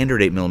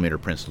standard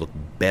 8mm prints look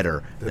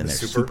better than their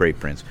Super 8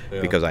 prints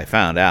because I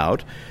found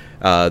out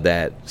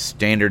that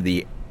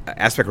the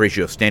aspect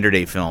ratio of standard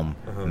 8 film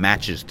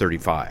matches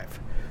 35.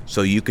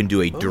 So you can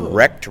do a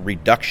direct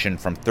reduction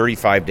from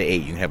 35 to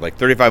 8. You can have like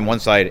 35 on one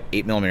side,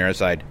 8mm on the other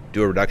side,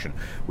 do a reduction.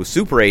 With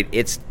Super 8,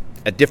 it's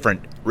a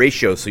different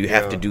ratio, so you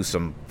have to do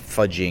some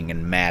fudging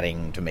and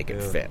matting to make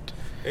it fit.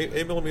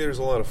 8mm is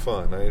a lot of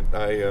fun.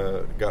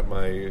 I got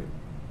my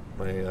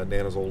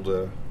Nana's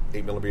old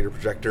 8mm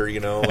projector,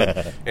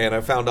 and I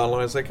found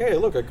online, I was like, hey,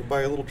 look, I could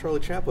buy a little Charlie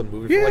Chaplin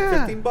movie for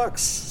like $15.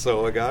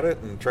 So I got it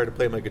and tried to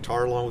play my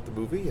guitar along with the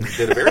movie, and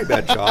did a very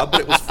bad job,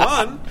 but it was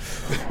fun.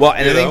 Well,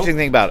 and the interesting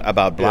thing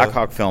about Black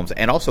Hawk Films,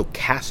 and also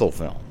Castle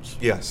Films.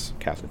 Yes.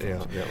 Castle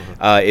Films.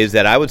 Is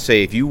that I would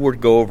say if you were to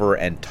go over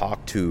and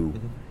talk to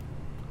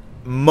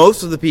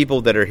most of the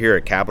people that are here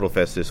at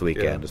Capitolfest this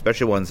weekend,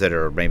 especially ones that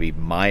are maybe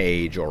my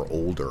age or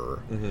older,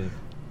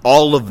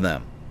 all of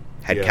them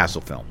had Castle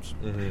Films,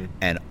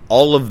 and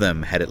all of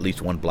them had at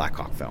least one Black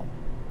Hawk film.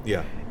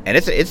 Yeah, and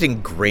it's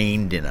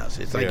ingrained in us.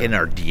 It's like in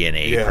our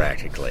DNA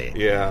practically.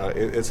 Yeah,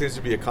 it seems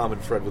to be a common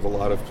thread with a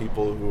lot of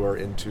people who are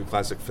into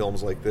classic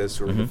films like this,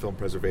 or into film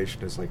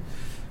preservation. Is like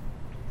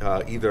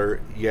I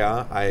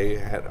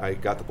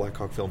got the Black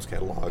Hawk Films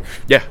catalog.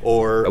 Yeah.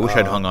 Or I wish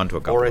I'd hung on to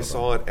a couple. Or I of them.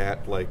 saw it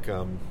at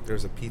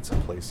there's a pizza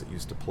place that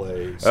used to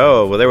play.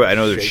 Oh well, I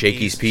know there's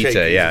Shakey's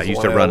Pizza. Yeah, I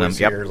used to run them.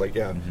 Yep.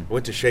 I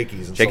went to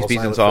Shakey's and Shakey's saw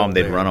Pizza and silent saw film them.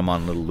 They'd there. run them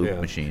on little loop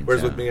machines.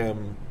 Whereas with me,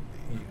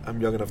 I'm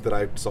young enough that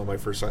I saw my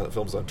first silent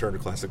films on Turner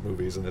Classic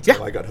Movies, and that's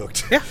how I got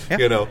hooked. Yeah.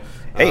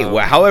 Hey,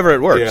 however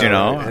it works,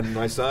 And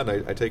my son,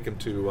 I take him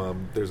to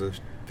there's a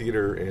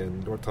theater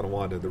in North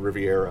Tonawanda, the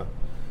Riviera,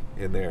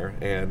 in there,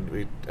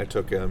 and I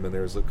took him, and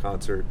there was a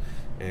concert,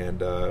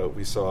 and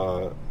we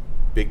saw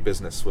Big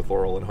Business with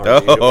Laurel and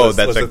Hardy.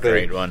 That's a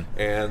great one.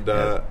 And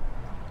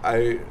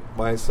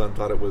my son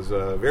thought it was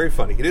very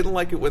funny. He didn't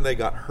like it when they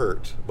got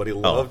hurt, but he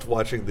loved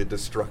watching the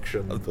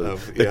destruction of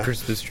the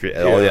Christmas tree.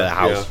 The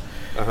house.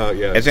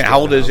 Yeah. How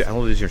old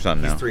is your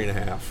son now? He's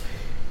 3.5.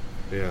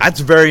 Yeah. That's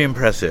very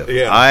impressive.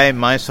 Yeah.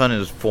 My son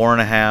is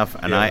 4.5,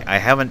 and I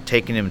haven't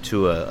taken him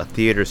to a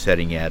theater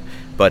setting yet,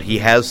 but he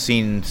has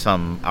seen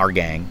Our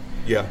Gang.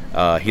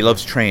 Yeah. He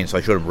loves trains, so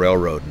I showed him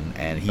Railroading,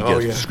 and he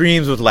just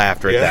screams with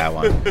laughter at that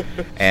one.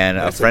 And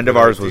a friend of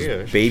ours was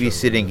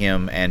babysitting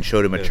him and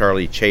showed him a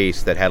Charlie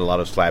Chase that had a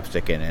lot of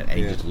slapstick in it, and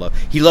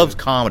he loves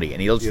comedy,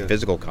 and he loves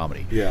physical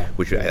comedy. Yeah.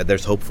 Which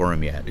there's hope for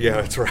him yet.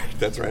 Yeah, that's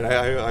right.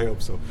 I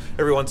hope so.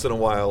 Every once in a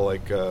while,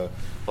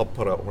 I'll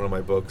put out one of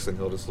my books, and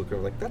he'll just look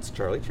over like, "That's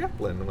Charlie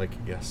Chaplin." I'm like,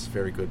 "Yes,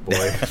 very good,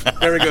 boy,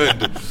 very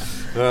good."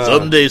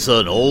 Someday,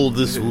 son, all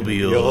this will be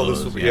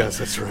yours. Yes,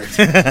 that's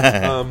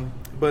right.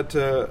 But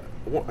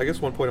I guess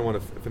one point I want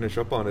to finish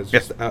up on is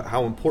just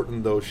how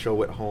important those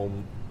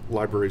show-at-home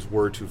libraries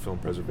were to film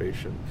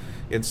preservation.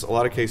 In a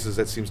lot of cases,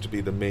 that seems to be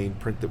the main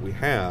print that we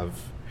have.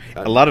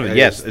 A lot of it,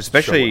 yes,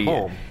 especially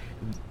show-at-home.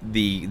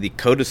 The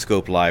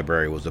Codoscope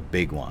library was a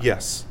big one.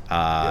 Yes.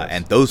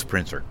 And those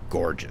prints are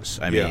gorgeous.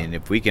 I mean,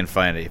 if we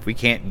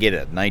can't get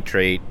a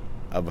nitrate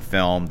of a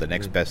film, the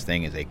next best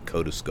thing is a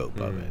Codoscope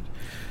of it.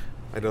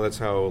 I know that's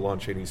how Lon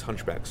Chaney's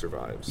Hunchback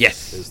survives.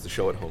 Yes. Is the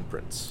show-at-home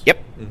prints. Yep.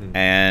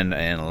 And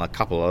a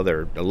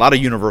lot of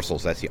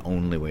Universals, that's the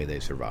only way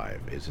they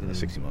survive, is in the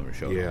 60mm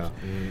show. Yeah.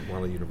 A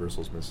lot of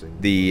Universal's missing.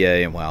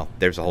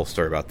 There's a whole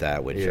story about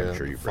that, which I'm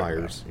sure you've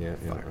fires.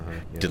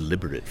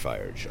 Deliberate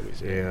fires, shall we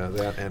say. Yeah,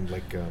 that and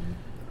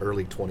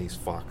early 20s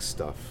Fox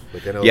stuff.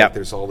 I know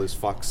there's all these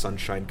Fox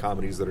Sunshine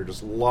comedies that are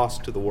just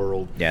lost to the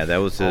world. Yeah, that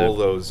was all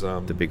those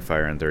the big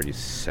fire in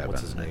 37.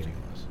 What's his name? I think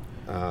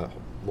it was.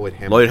 Lloyd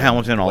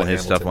Hamilton,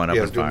 his stuff went up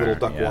in fire. I was doing a little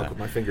duck walk with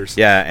my fingers.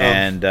 Yeah,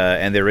 and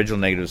the original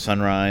Negative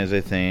Sunrise,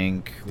 I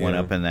think, went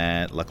up in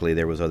that. Luckily,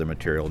 there was other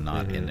material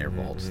not in their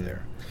vaults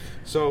there.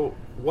 So,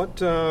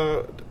 what?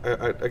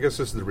 I guess this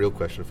is the real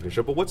question to finish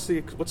up. But what's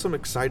some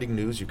exciting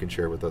news you can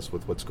share with us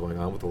with what's going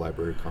on with the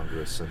Library of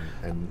Congress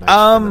and the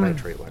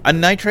Nitrate Library?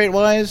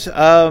 Nitrate-wise,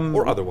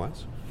 or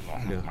otherwise.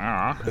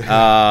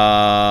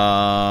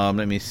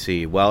 Let me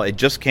see. Well, it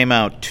just came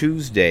out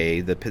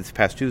Tuesday, this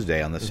past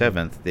Tuesday on the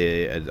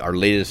 7th. Our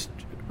latest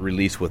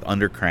release with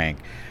Undercrank,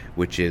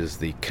 which is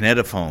the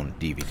Kinetophone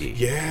DVD.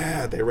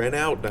 Yeah, they ran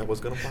out. I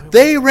was going to buy one.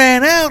 They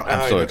ran out.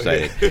 I'm so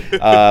excited.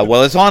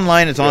 Well, it's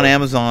online. It's on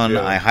Amazon.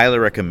 Yeah. I highly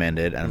recommend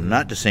it. And I'm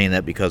not just saying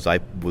that because I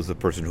was the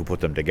person who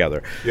put them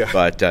together. Yeah.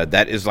 But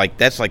that's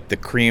like the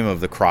cream of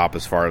the crop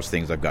as far as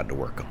things I've gotten to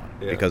work on.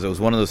 Yeah. Because it was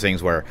one of those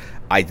things where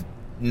I'd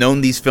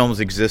known these films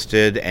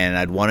existed, and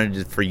I'd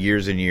wanted for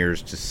years and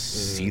years to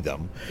see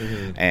them.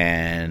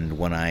 And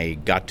when I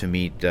got to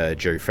meet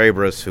Jerry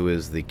Fabris, who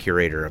is the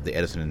curator of the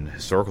Edison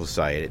Historical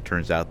Society, it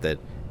turns out that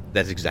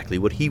that's exactly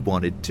what he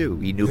wanted too.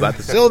 He knew about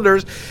the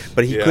cylinders,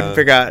 but he couldn't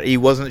figure out. He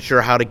wasn't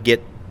sure how to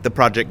get the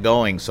project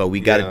going, so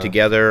we got it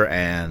together,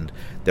 and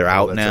they're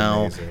out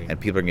now, and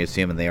people are going to see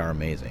them, and they are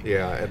amazing.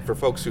 Yeah, and for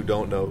folks who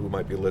don't know, who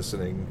might be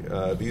listening,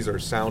 these are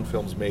sound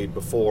films made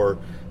before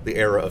the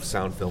era of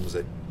sound films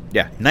that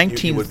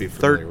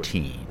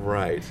 1913.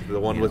 Right, the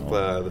one with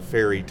the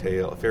fairy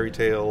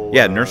tale.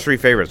 Nursery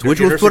Favorites, which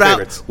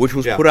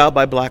was put out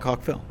by Black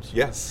Hawk Films.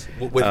 Yes,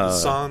 with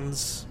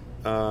Sans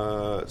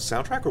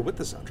soundtrack, or with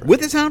the soundtrack?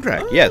 With the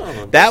soundtrack, yes.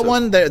 That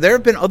one. There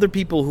have been other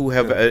people who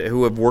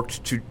have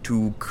worked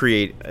to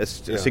create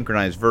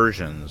synchronized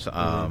versions.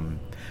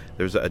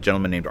 There's a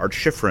gentleman named Art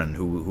Schifrin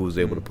who was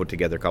able to put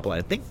together a couple.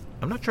 I'm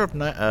not sure if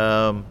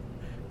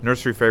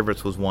Nursery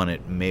Favorites was one.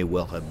 It may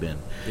well have been.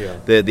 Yeah.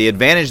 The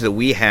advantage that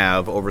we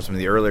have over some of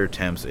the earlier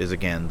attempts is,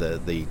 again,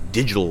 the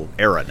digital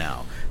era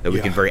now, that we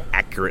can very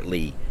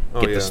accurately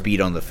get the speed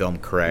on the film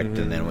correct,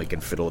 and then we can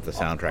fiddle with the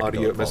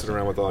soundtrack. Messing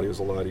around with audio is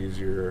a lot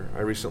easier.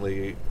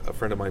 A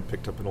friend of mine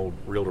picked up an old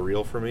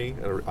reel-to-reel for me,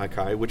 an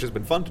Akai, which has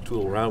been fun to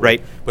tool around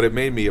with, but it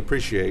made me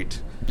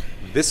appreciate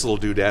this little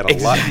doodad a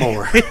lot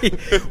more.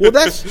 Well,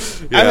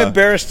 I'm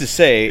embarrassed to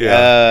say,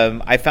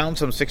 I found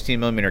some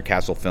 16mm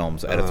Castle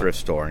films at a thrift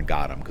store and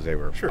got them because they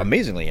were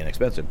amazingly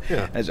inexpensive.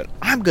 Yeah. And I said,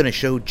 I'm going to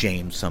show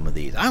James some of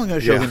these. I'm going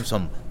to show him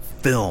some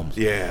films.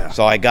 Yeah.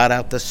 So I got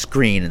out the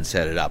screen and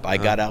set it up. I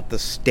got out the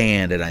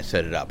stand and I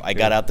set it up. I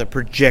got out the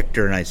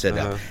projector and I set it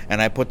up.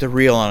 And I put the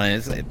reel on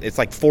it. It's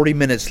like 40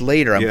 minutes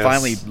later, I'm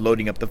finally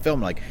loading up the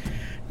film. Like,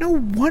 No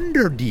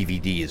wonder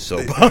DVD is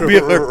so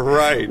popular.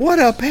 Right. What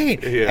a pain.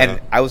 Yeah. And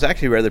I was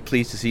actually rather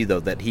pleased to see, though,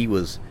 that he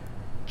was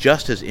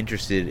just as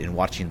interested in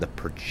watching the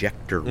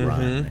projector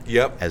run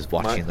as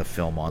watching the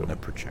film on the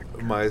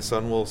projector. My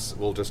son will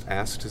just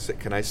ask to say,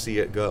 "Can I see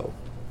it go?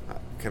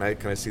 Can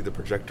I see the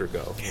projector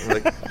go?" I'm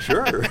like,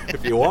 "Sure,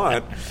 if you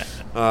want."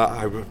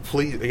 I would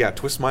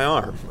twist my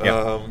arm.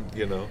 Yep.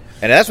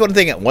 And that's one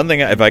thing.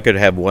 If I could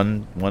have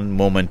one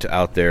moment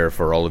out there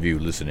for all of you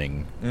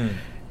listening,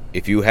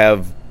 if you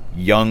have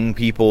young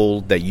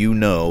people that you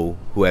know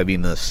who have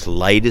even the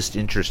slightest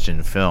interest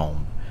in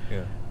film,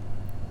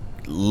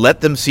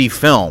 let them see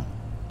film.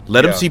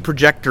 Let them see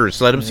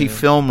projectors. Let them see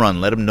film run.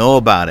 Let them know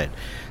about it.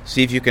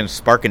 See if you can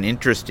spark an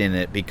interest in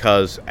it,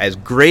 because as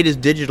great as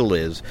digital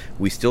is,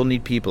 we still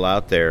need people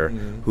out there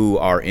who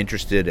are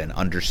interested and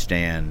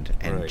understand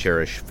and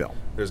cherish film.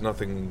 There's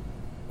nothing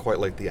quite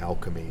like the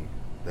alchemy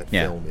that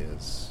film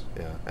is.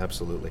 Yeah,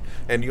 absolutely.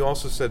 And you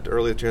also said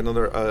earlier that you had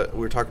another,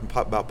 we were talking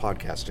about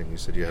podcasting. You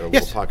said you had a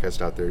little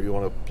podcast out there. You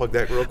want to plug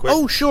that real quick?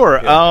 Oh, sure.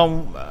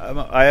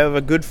 Yeah. I have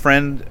a good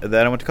friend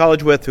that I went to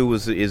college with who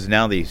is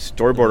now the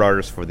storyboard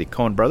artist for the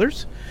Coen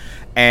Brothers.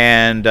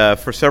 And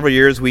for several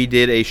years, we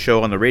did a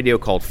show on the radio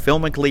called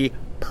Filmically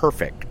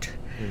Perfect.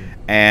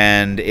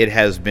 And it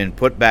has been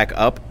put back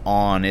up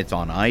it's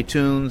on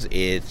iTunes.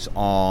 It's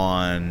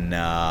on,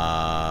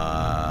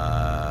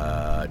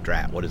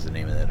 what is the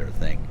name of that other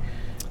thing?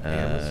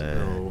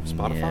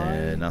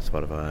 Spotify? Yeah, not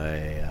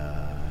Spotify.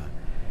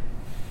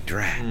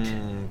 Drat.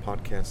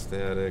 Podcast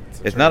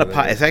Addict. It's not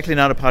it's actually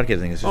not a podcast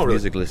thing. It's just a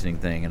music listening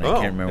thing, and I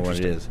can't remember what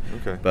it is.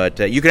 Okay. But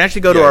you can actually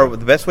go to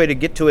the best way to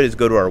get to it is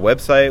go to our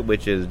website,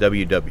 which is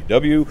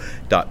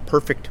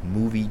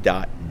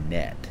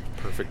www.perfectmovie.net.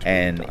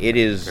 And it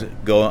is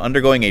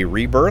undergoing a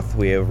rebirth.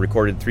 We have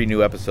recorded 3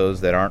 new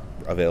episodes that aren't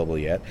available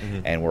yet,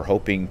 and we're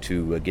hoping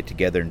to get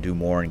together and do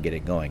more and get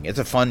it going. It's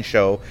a fun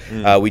show.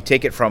 We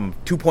take it from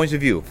 2 points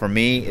of view. For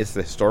me, it's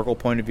the historical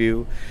point of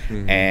view,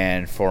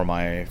 and for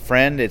my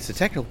friend, it's the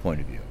technical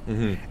point of view.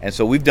 And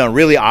so we've done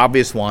really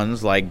obvious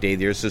ones like Day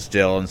the Earth Stood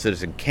Still and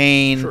Citizen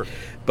Kane,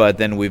 but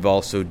then we've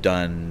also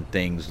done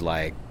things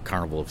like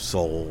Carnival of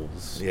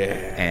Souls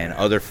and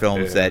other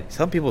films that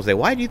some people say,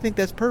 why do you think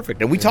that's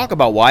perfect? And we talk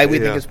about why we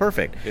think it's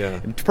perfect.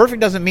 Perfect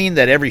doesn't mean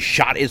that every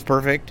shot is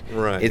perfect.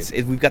 Right.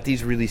 We've got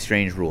these really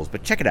strange rules,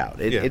 but check it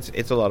out.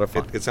 It's a lot of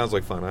fun. It sounds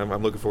like fun.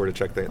 I'm looking forward to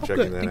checking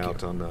that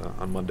out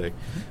on Monday.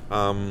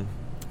 Well,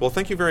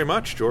 thank you very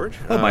much, George.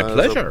 Oh, my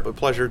pleasure. It's a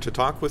pleasure to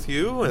talk with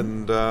you,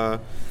 and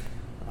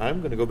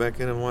I'm going to go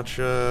back in and watch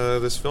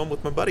this film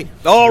with my buddy.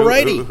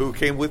 Alrighty. Who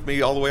came with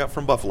me all the way out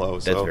from Buffalo.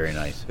 That's very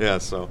nice. Yeah,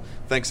 so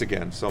thanks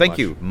again so much. Thank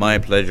you. My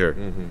pleasure.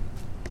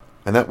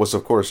 And that was,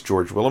 of course,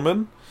 George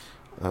Willeman,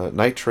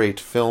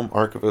 Nitrate Film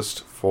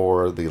Archivist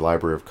for the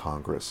Library of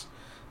Congress.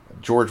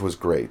 George was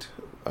great.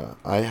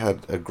 I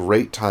had a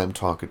great time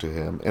talking to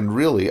him, and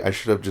really I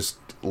should have just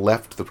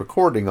left the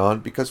recording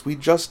on because we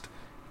just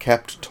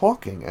kept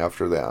talking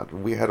after that.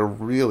 We had a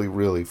really,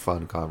 really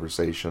fun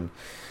conversation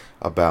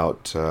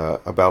about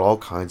all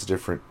kinds of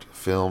different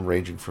film,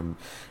 ranging from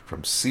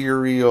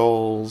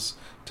serials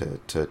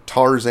to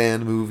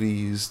Tarzan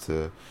movies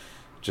to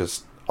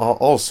just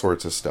all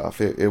sorts of stuff.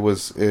 It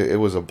was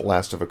a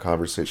blast of a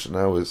conversation.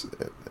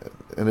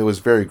 And it was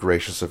very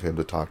gracious of him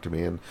to talk to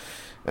me, and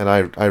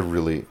I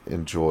really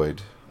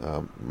enjoyed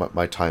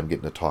my time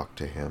getting to talk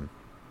to him.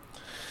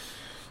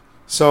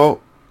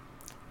 So,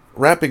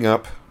 wrapping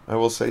up, I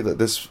will say that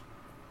this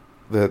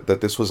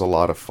was a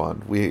lot of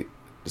fun.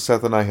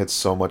 Seth and I had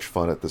so much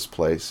fun at this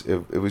place.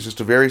 It was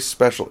just a very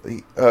special...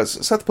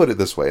 Seth put it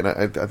this way, and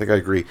I think I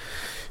agree.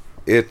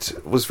 It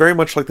was very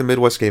much like the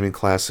Midwest Gaming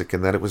Classic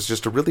in that it was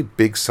just a really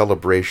big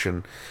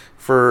celebration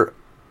for,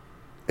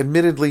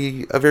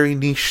 admittedly, a very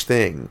niche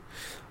thing.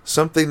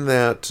 Something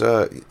that,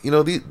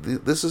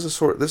 this is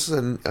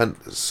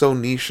so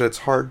niche that it's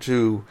hard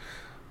to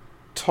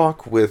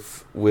talk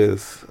with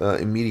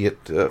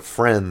immediate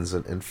friends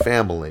and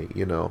family,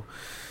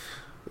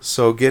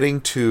 So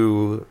getting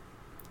to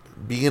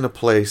be in a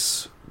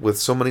place with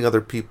so many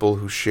other people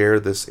who share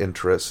this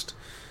interest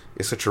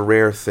is such a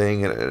rare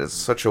thing, and it's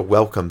such a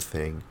welcome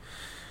thing.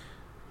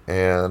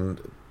 And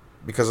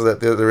because of that,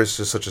 there is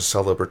just such a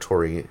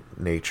celebratory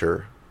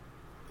nature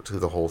to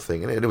the whole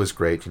thing, and it was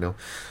great.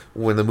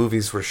 When the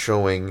movies were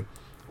showing,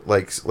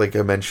 like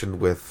I mentioned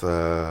with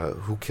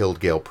Who Killed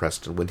Gail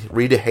Preston, when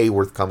Rita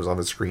Hayworth comes on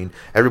the screen,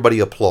 everybody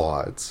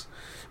applauds.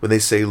 When they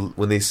see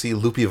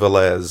Lupe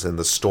Velez in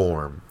The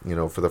Storm,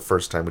 for the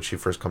first time, when she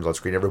first comes on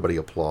screen, everybody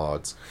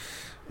applauds.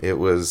 It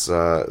was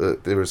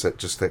there was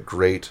that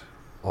great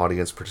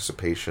audience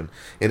participation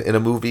in a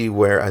movie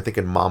where, I think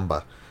in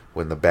Mamba,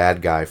 when the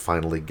bad guy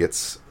finally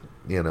gets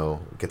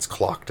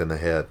clocked in the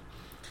head,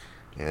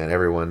 and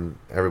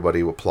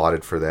everybody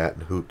applauded for that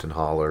and hooped and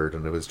hollered,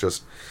 and it was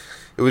just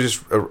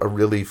a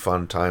really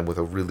fun time with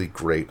a really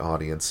great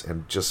audience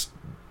and just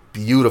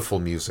beautiful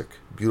music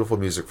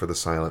for the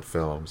silent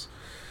films.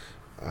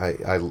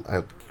 I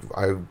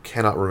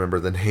cannot remember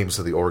the names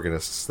of the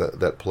organists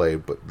that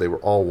played, but they were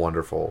all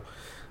wonderful.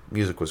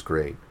 Music was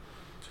great.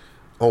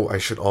 Oh, I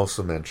should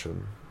also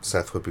mention,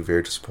 Seth would be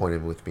very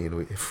disappointed with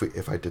me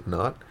if I did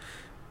not.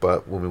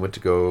 But when we went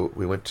to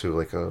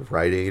like a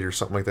Rite Aid or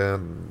something like that,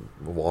 and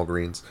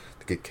Walgreens,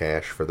 to get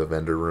cash for the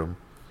vendor room.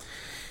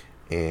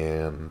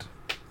 And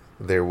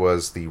there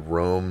was the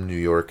Rome, New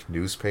York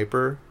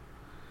newspaper,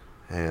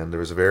 and there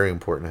was a very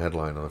important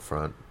headline on the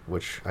front,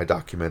 which I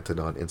documented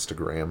on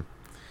Instagram,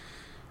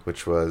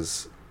 which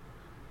was,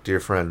 "Dear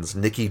friends,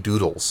 Nikki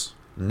Doodles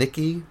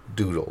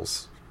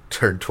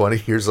turned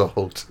 20 years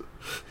old."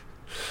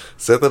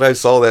 Seth and I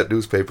saw that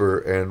newspaper,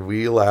 and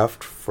we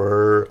laughed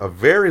for a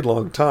very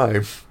long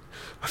time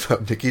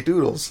about Nikki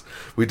Doodles.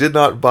 We did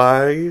not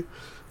buy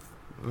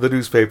the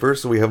newspaper,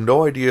 so we have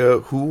no idea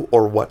who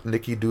or what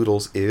Nikki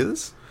Doodles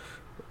is,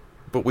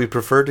 but we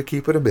prefer to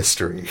keep it a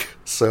mystery.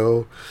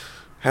 So,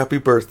 happy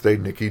birthday,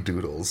 Nikki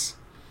Doodles.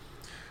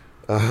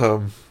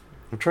 I'm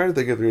trying to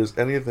think if there's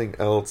anything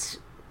else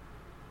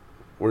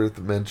worth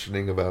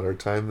mentioning about our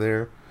time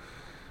there.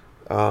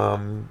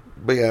 But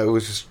yeah, it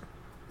was just,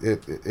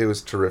 it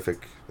was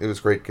terrific. It was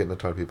great getting to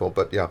talk to people,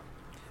 but yeah.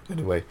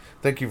 Anyway,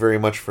 thank you very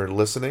much for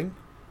listening.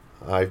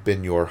 I've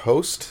been your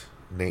host,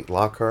 Nate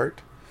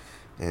Lockhart,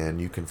 and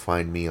you can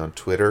find me on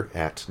Twitter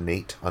at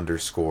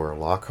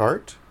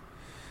Nate_Lockhart,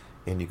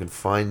 and you can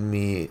find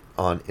me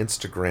on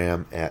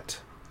Instagram at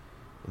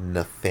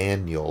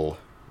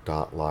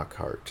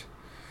Nathaniel.Lockhart.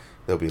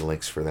 There'll be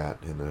links for that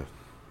in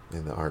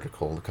the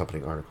article, the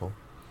accompanying article.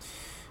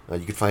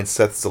 You can find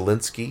Seth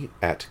Zielinski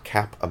at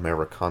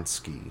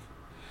CapAmerikanski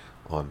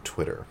on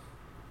Twitter.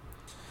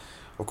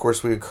 Of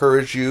course, we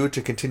encourage you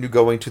to continue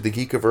going to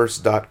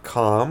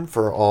thegeekiverse.com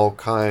for all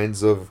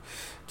kinds of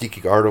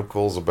geeky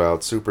articles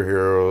about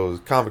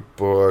superheroes, comic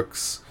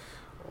books,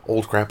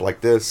 old crap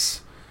like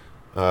this,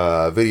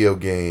 video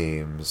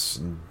games,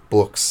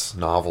 books,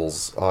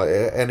 novels,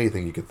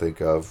 anything you can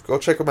think of. Go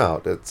check them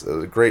out. It's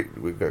great.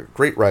 We've got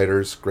great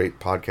writers, great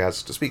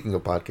podcasts. Speaking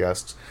of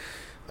podcasts,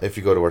 if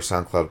you go to our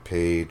SoundCloud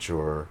page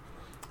or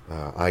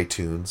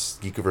iTunes,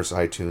 Geekiverse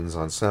iTunes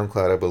on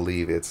SoundCloud, I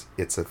believe it's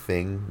a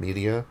Thing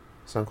Media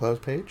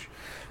SoundCloud page,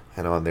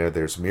 and on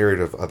there's a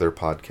myriad of other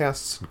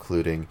podcasts,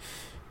 including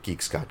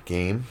Geeks Got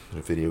Game,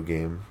 a video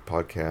game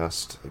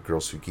podcast,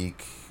 Girls Who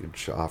Geek,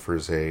 which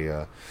offers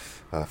a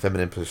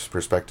feminine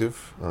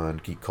perspective on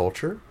geek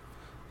culture.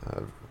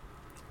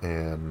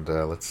 And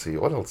let's see,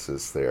 what else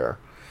is there?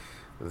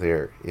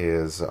 There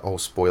is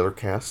spoiler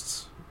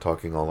casts,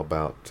 talking all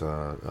about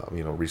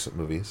recent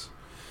movies,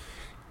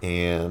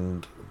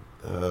 and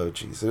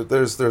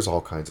there's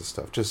all kinds of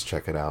stuff. Just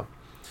check it out.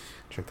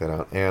 Check that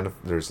out. And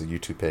there's the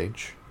YouTube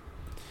page,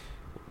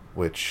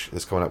 which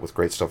is coming up with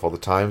great stuff all the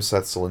time.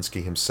 Seth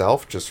Zielinski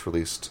himself just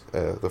released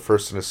the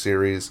first in a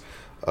series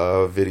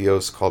of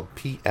videos called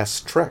PS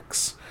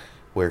Treks,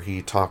 where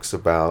he talks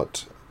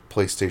about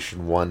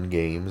PlayStation 1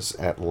 games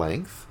at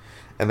length.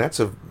 And that's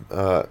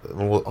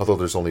although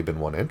there's only been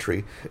one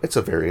entry, it's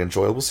a very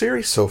enjoyable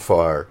series so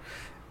far.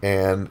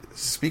 And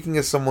speaking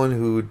as someone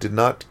who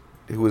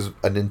was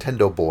a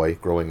Nintendo boy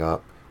growing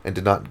up and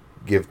did not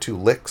give two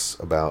licks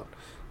about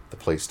the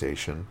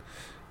PlayStation,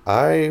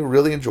 I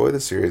really enjoy the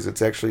series.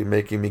 It's actually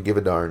making me give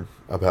a darn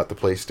about the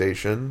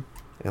PlayStation,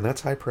 and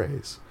that's high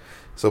praise.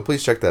 So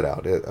please check that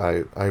out.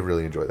 I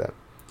really enjoy that.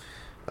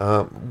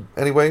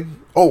 Anyway,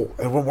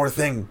 and one more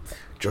thing.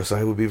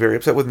 Josiah would be very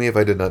upset with me if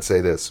I did not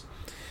say this.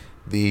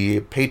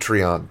 The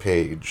Patreon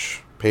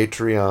page,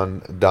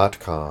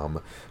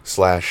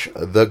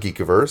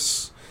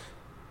 patreon.com/thegeekiverse.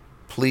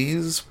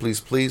 Please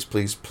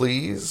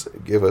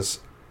give us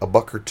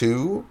 $1 or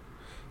 $2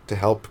 to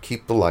help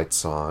keep the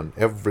lights on.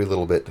 Every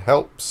little bit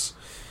helps.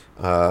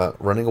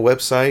 Running a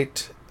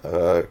website,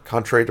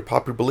 contrary to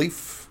popular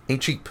belief,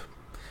 ain't cheap.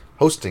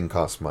 Hosting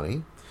costs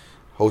money.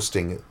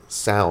 Hosting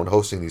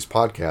these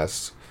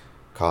podcasts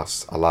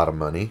costs a lot of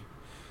money.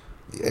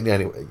 And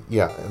anyway,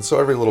 yeah, and so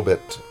every little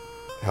bit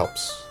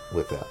helps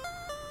with that.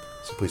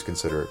 So please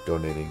consider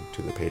donating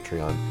to the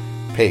Patreon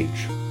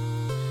page.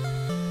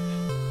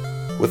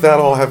 With that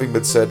all having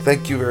been said,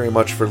 thank you very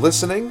much for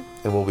listening,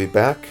 and we'll be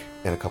back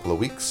in a couple of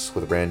weeks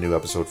with a brand new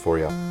episode for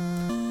you.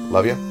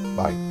 Love you.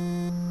 Bye.